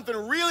got something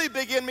really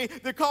big in me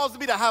that causes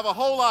me to have a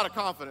whole lot of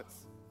confidence.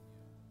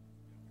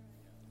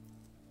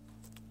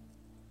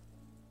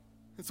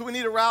 And so we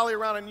need to rally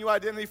around a new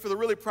identity. For the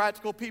really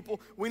practical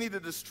people, we need to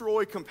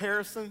destroy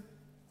comparison.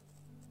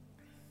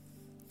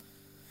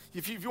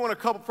 If you want a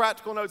couple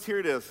practical notes, here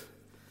it is.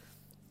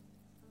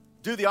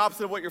 Do the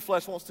opposite of what your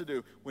flesh wants to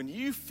do. When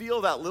you feel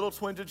that little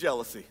twinge of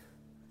jealousy,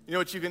 you know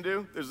what you can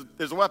do?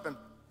 There's a weapon.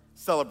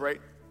 Celebrate.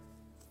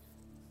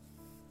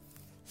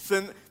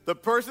 Send the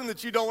person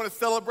that you don't want to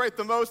celebrate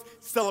the most,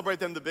 celebrate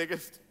them the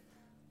biggest.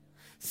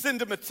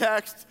 Send them a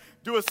text,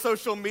 do a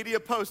social media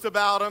post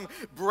about them,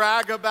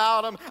 brag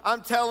about them.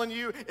 I'm telling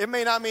you, it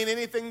may not mean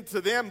anything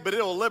to them, but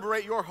it'll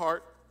liberate your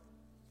heart.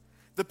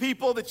 The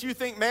people that you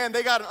think, man,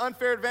 they got an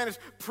unfair advantage,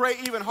 pray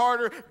even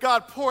harder.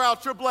 God, pour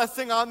out your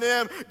blessing on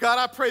them. God,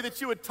 I pray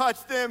that you would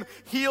touch them,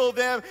 heal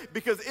them,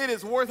 because it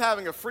is worth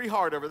having a free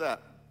heart over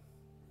that.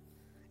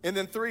 And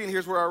then 3, and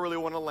here's where I really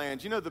want to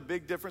land. You know the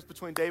big difference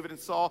between David and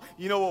Saul?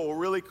 You know what will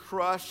really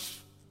crush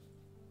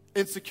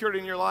insecurity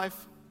in your life?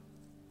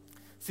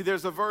 See,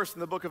 there's a verse in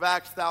the book of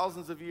Acts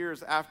thousands of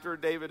years after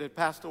David had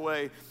passed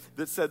away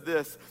that said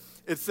this.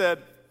 It said,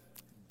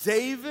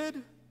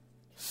 David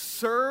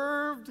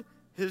served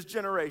his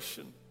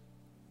generation.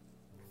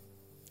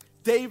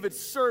 David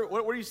served.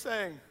 What are you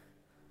saying?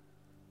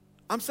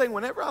 I'm saying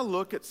whenever I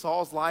look at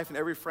Saul's life and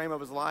every frame of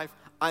his life,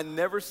 I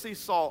never see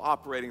Saul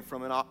operating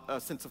from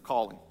a sense of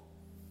calling.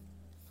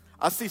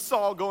 I see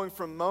Saul going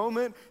from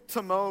moment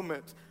to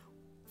moment,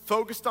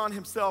 focused on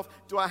himself.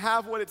 Do I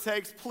have what it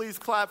takes? Please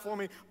clap for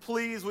me.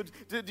 Please,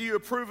 do you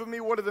approve of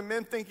me? What are the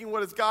men thinking?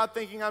 What is God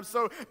thinking?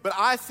 But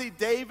I see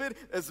David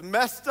as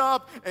messed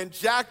up and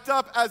jacked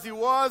up as he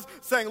was,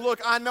 saying, look,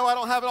 I know I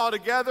don't have it all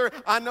together.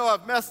 I know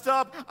I've messed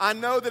up. I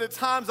know that at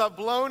times I've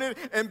blown it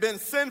and been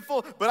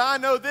sinful, but I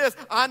know this.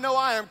 I know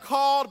I am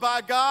called by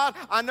God.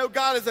 I know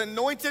God has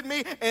anointed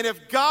me, and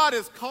if God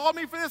has called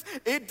me for this,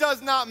 it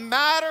does not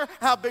matter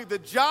how big the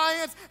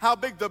giants, how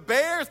big the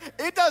bears.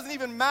 It doesn't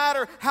even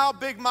matter how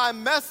big my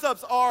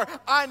mess-ups are.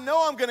 I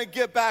know I'm going to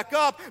get back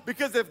up,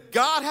 because if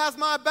God has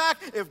my back,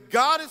 if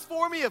God is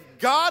for me, if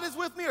God is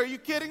with me, are you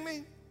kidding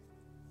me?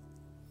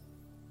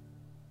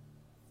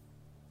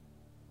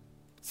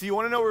 So you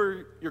want to know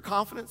where your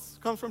confidence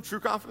comes from? True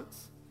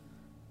confidence?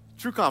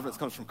 True confidence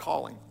comes from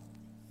calling.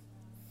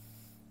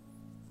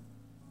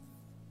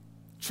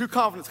 True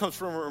confidence comes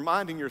from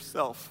reminding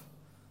yourself,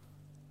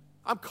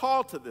 I'm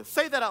called to this.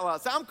 Say that out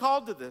loud. Say, I'm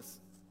called to this.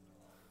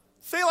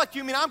 Say it like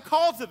you mean, I'm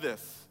called to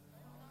this.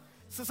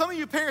 So some of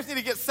you parents need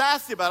to get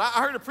sassy about it.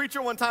 I heard a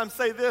preacher one time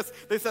say this.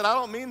 They said, I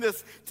don't mean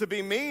this to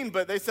be mean,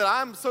 but they said,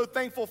 I'm so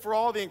thankful for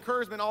all the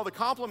encouragement, all the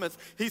compliments.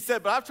 He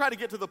said, but I've tried to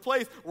get to the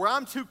place where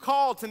I'm too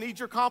called to need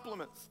your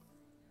compliments.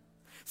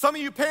 Some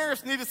of you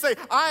parents need to say,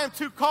 I am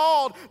too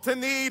called to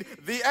need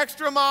the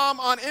extra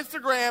mom on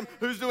Instagram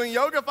who's doing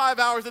yoga 5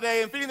 hours a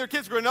day and feeding their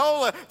kids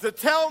granola to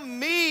tell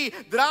me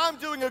that I'm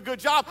doing a good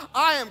job.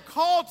 I am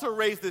called to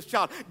raise this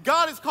child.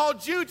 God has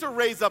called you to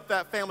raise up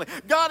that family.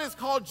 God has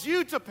called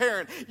you to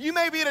parent. You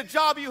may be at a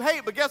job you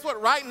hate, but guess what?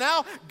 Right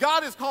now,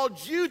 God has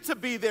called you to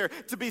be there,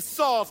 to be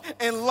salt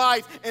and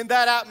light in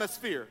that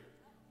atmosphere.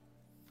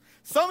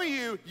 Some of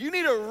you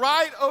need to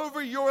write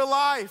over your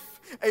life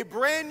a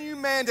brand new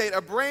mandate,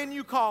 a brand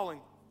new calling.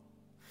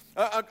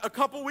 A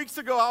couple weeks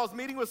ago, I was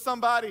meeting with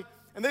somebody,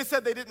 and they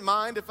said they didn't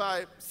mind if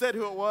I said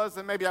who it was,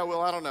 and maybe I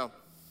will, I don't know.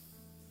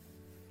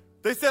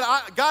 They said,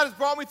 God has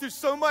brought me through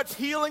so much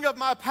healing of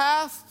my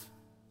past,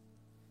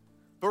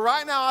 but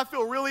right now I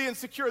feel really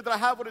insecure that I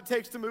have what it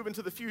takes to move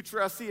into the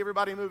future I see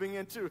everybody moving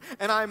into.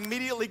 And I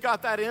immediately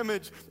got that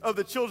image of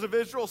the children of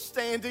Israel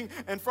standing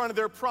in front of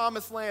their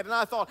promised land. And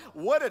I thought,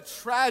 what a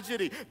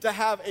tragedy to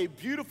have a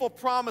beautiful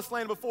promised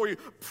land before you.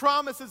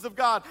 Promises of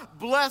God,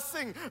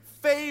 blessing,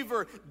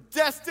 favor,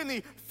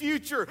 destiny,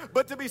 future.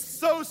 But to be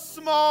so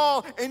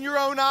small in your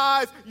own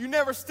eyes, you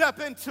never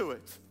step into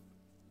it.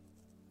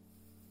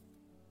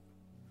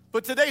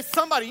 But today,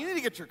 you need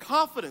to get your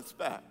confidence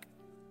back.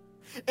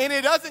 And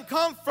it doesn't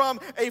come from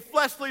a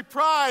fleshly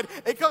pride.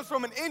 It comes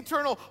from an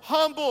internal,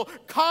 humble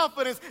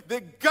confidence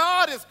that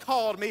God has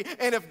called me.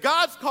 And if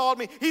God's called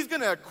me, He's going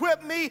to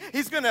equip me,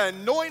 He's going to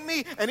anoint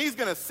me, and He's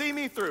going to see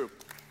me through.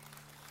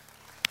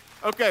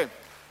 Okay.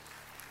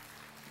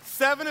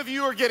 7 of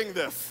you are getting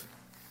this.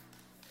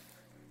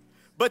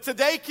 But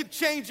today could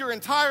change your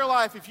entire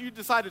life if you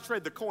decide to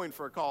trade the coin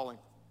for a calling.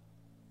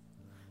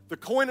 The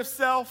coin of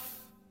self,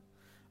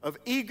 of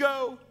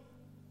ego,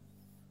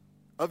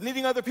 of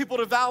needing other people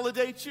to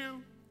validate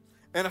you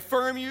and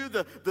affirm you,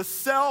 the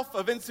self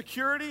of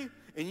insecurity,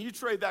 and you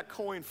trade that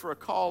coin for a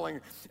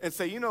calling and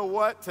say, you know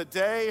what,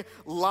 today,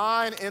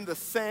 line in the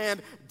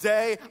sand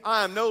day,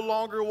 I am no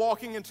longer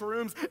walking into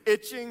rooms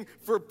itching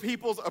for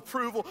people's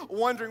approval,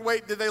 wondering,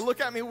 wait, did they look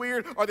at me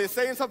weird? Are they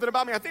saying something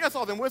about me? I think I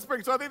saw them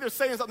whispering, so I think they're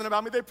saying something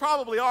about me. They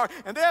probably are,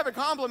 and they haven't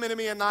complimented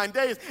me in 9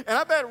 days, and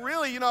I bet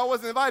really, I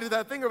wasn't invited to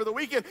that thing over the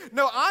weekend.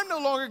 No, I'm no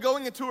longer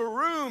going into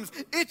rooms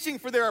itching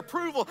for their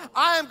approval.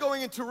 I am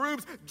going into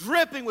rooms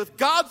dripping with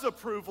God's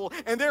approval,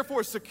 and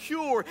therefore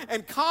secure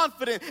and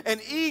confident and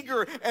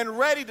eager and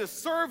ready to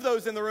serve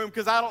those in the room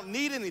because I don't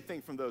need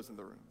anything from those in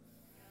the room.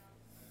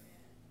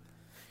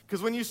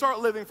 Because when you start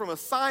living from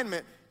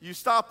assignment, you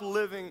stop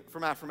living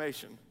from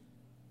affirmation.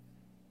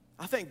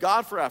 I thank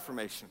God for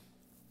affirmation.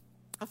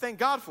 I thank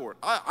God for it.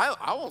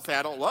 I won't say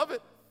I don't love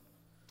it.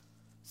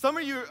 Some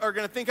of you are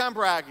going to think I'm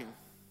bragging.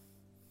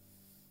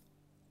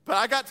 But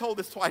I got told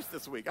this twice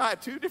this week. I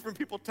had 2 different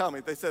people tell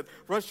me. They said,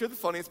 Russ, you're the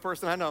funniest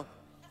person I know.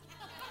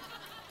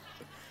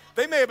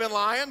 They may have been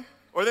lying.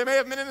 Or they may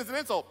have meant it as an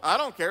insult. I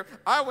don't care.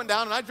 I went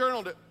down and I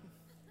journaled it.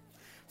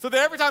 so that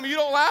every time you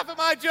don't laugh at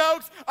my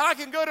jokes, I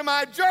can go to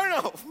my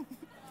journal.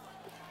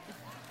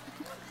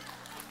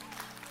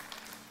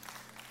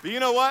 But you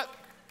know what?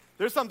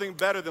 There's something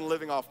better than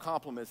living off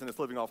compliments, and it's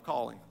living off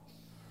calling.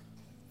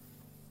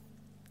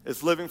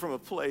 It's living from a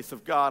place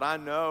of, God, I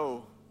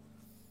know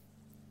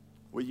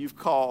what you've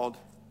called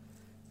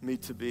me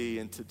to be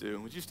and to do.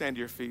 Would you stand to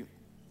your feet?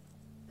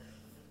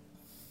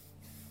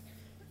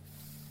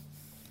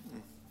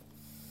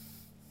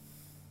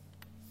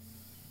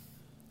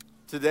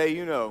 Today,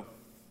 you know,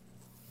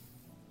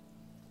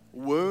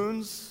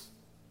 wounds,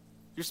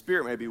 your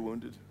spirit may be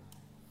wounded,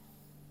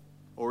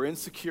 or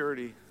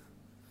insecurity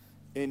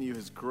in you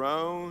has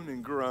grown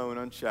and grown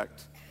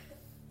unchecked.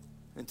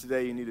 And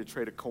today you need to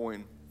trade a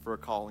coin for a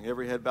calling.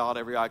 Every head bowed,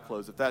 every eye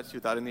closed. If that's you,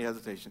 without any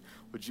hesitation,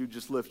 would you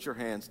just lift your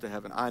hands to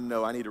heaven? I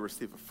know I need to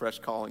receive a fresh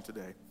calling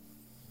today.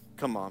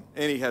 Come on,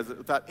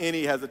 without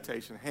any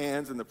hesitation,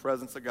 hands in the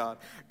presence of God.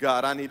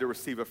 God, I need to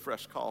receive a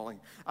fresh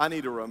calling. I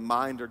need a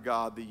reminder,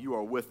 God, that you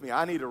are with me.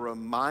 I need a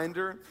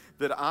reminder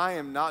that I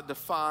am not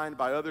defined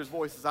by others'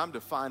 voices. I'm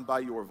defined by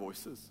your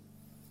voices.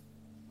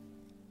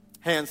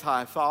 Hands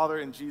high. Father,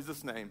 in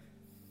Jesus' name,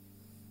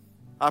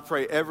 I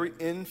pray every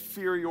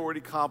inferiority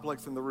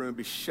complex in the room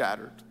be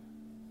shattered.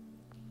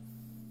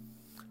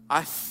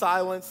 I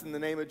silence in the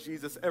name of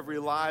Jesus every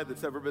lie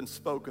that's ever been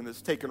spoken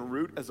that's taken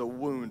root as a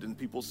wound in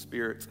people's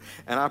spirits.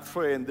 And I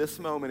pray in this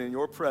moment in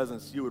your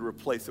presence, you would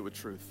replace it with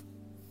truth.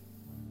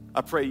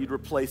 I pray you'd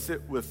replace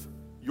it with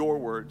your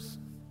words.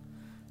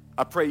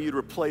 I pray you'd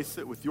replace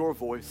it with your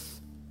voice.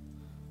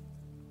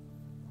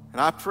 And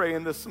I pray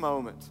in this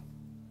moment,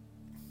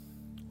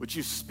 would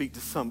you speak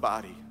to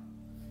somebody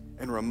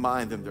and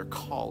remind them their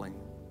calling.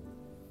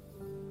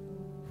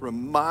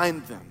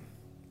 Remind them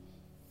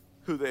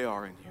who they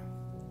are in you.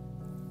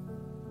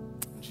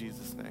 In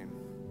Jesus' name,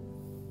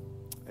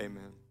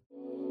 amen.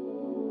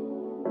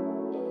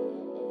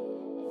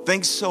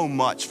 Thanks so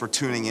much for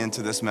tuning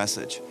into this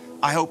message.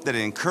 I hope that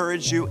it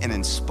encouraged you and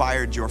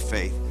inspired your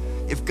faith.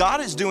 If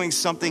God is doing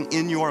something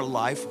in your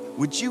life,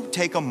 would you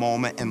take a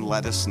moment and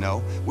let us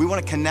know? We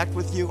want to connect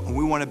with you and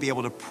we want to be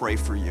able to pray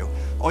for you.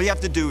 All you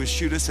have to do is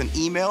shoot us an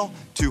email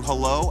to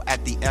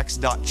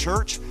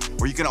hello@thex.church,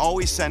 or you can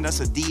always send us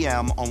a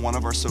DM on one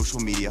of our social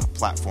media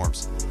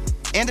platforms.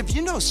 And if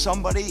you know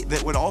somebody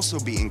that would also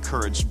be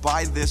encouraged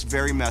by this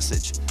very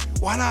message,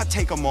 why not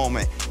take a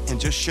moment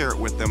and just share it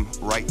with them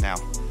right now?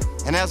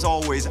 And as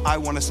always, I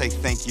want to say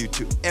thank you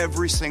to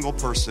every single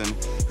person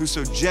who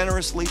so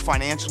generously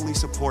financially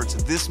supports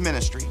this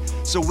ministry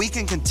so we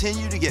can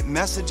continue to get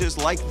messages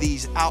like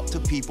these out to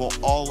people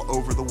all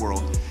over the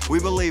world. We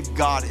believe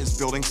God is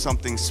building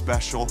something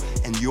special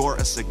and you're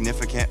a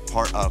significant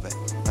part of it.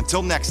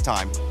 Until next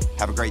time,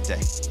 have a great day.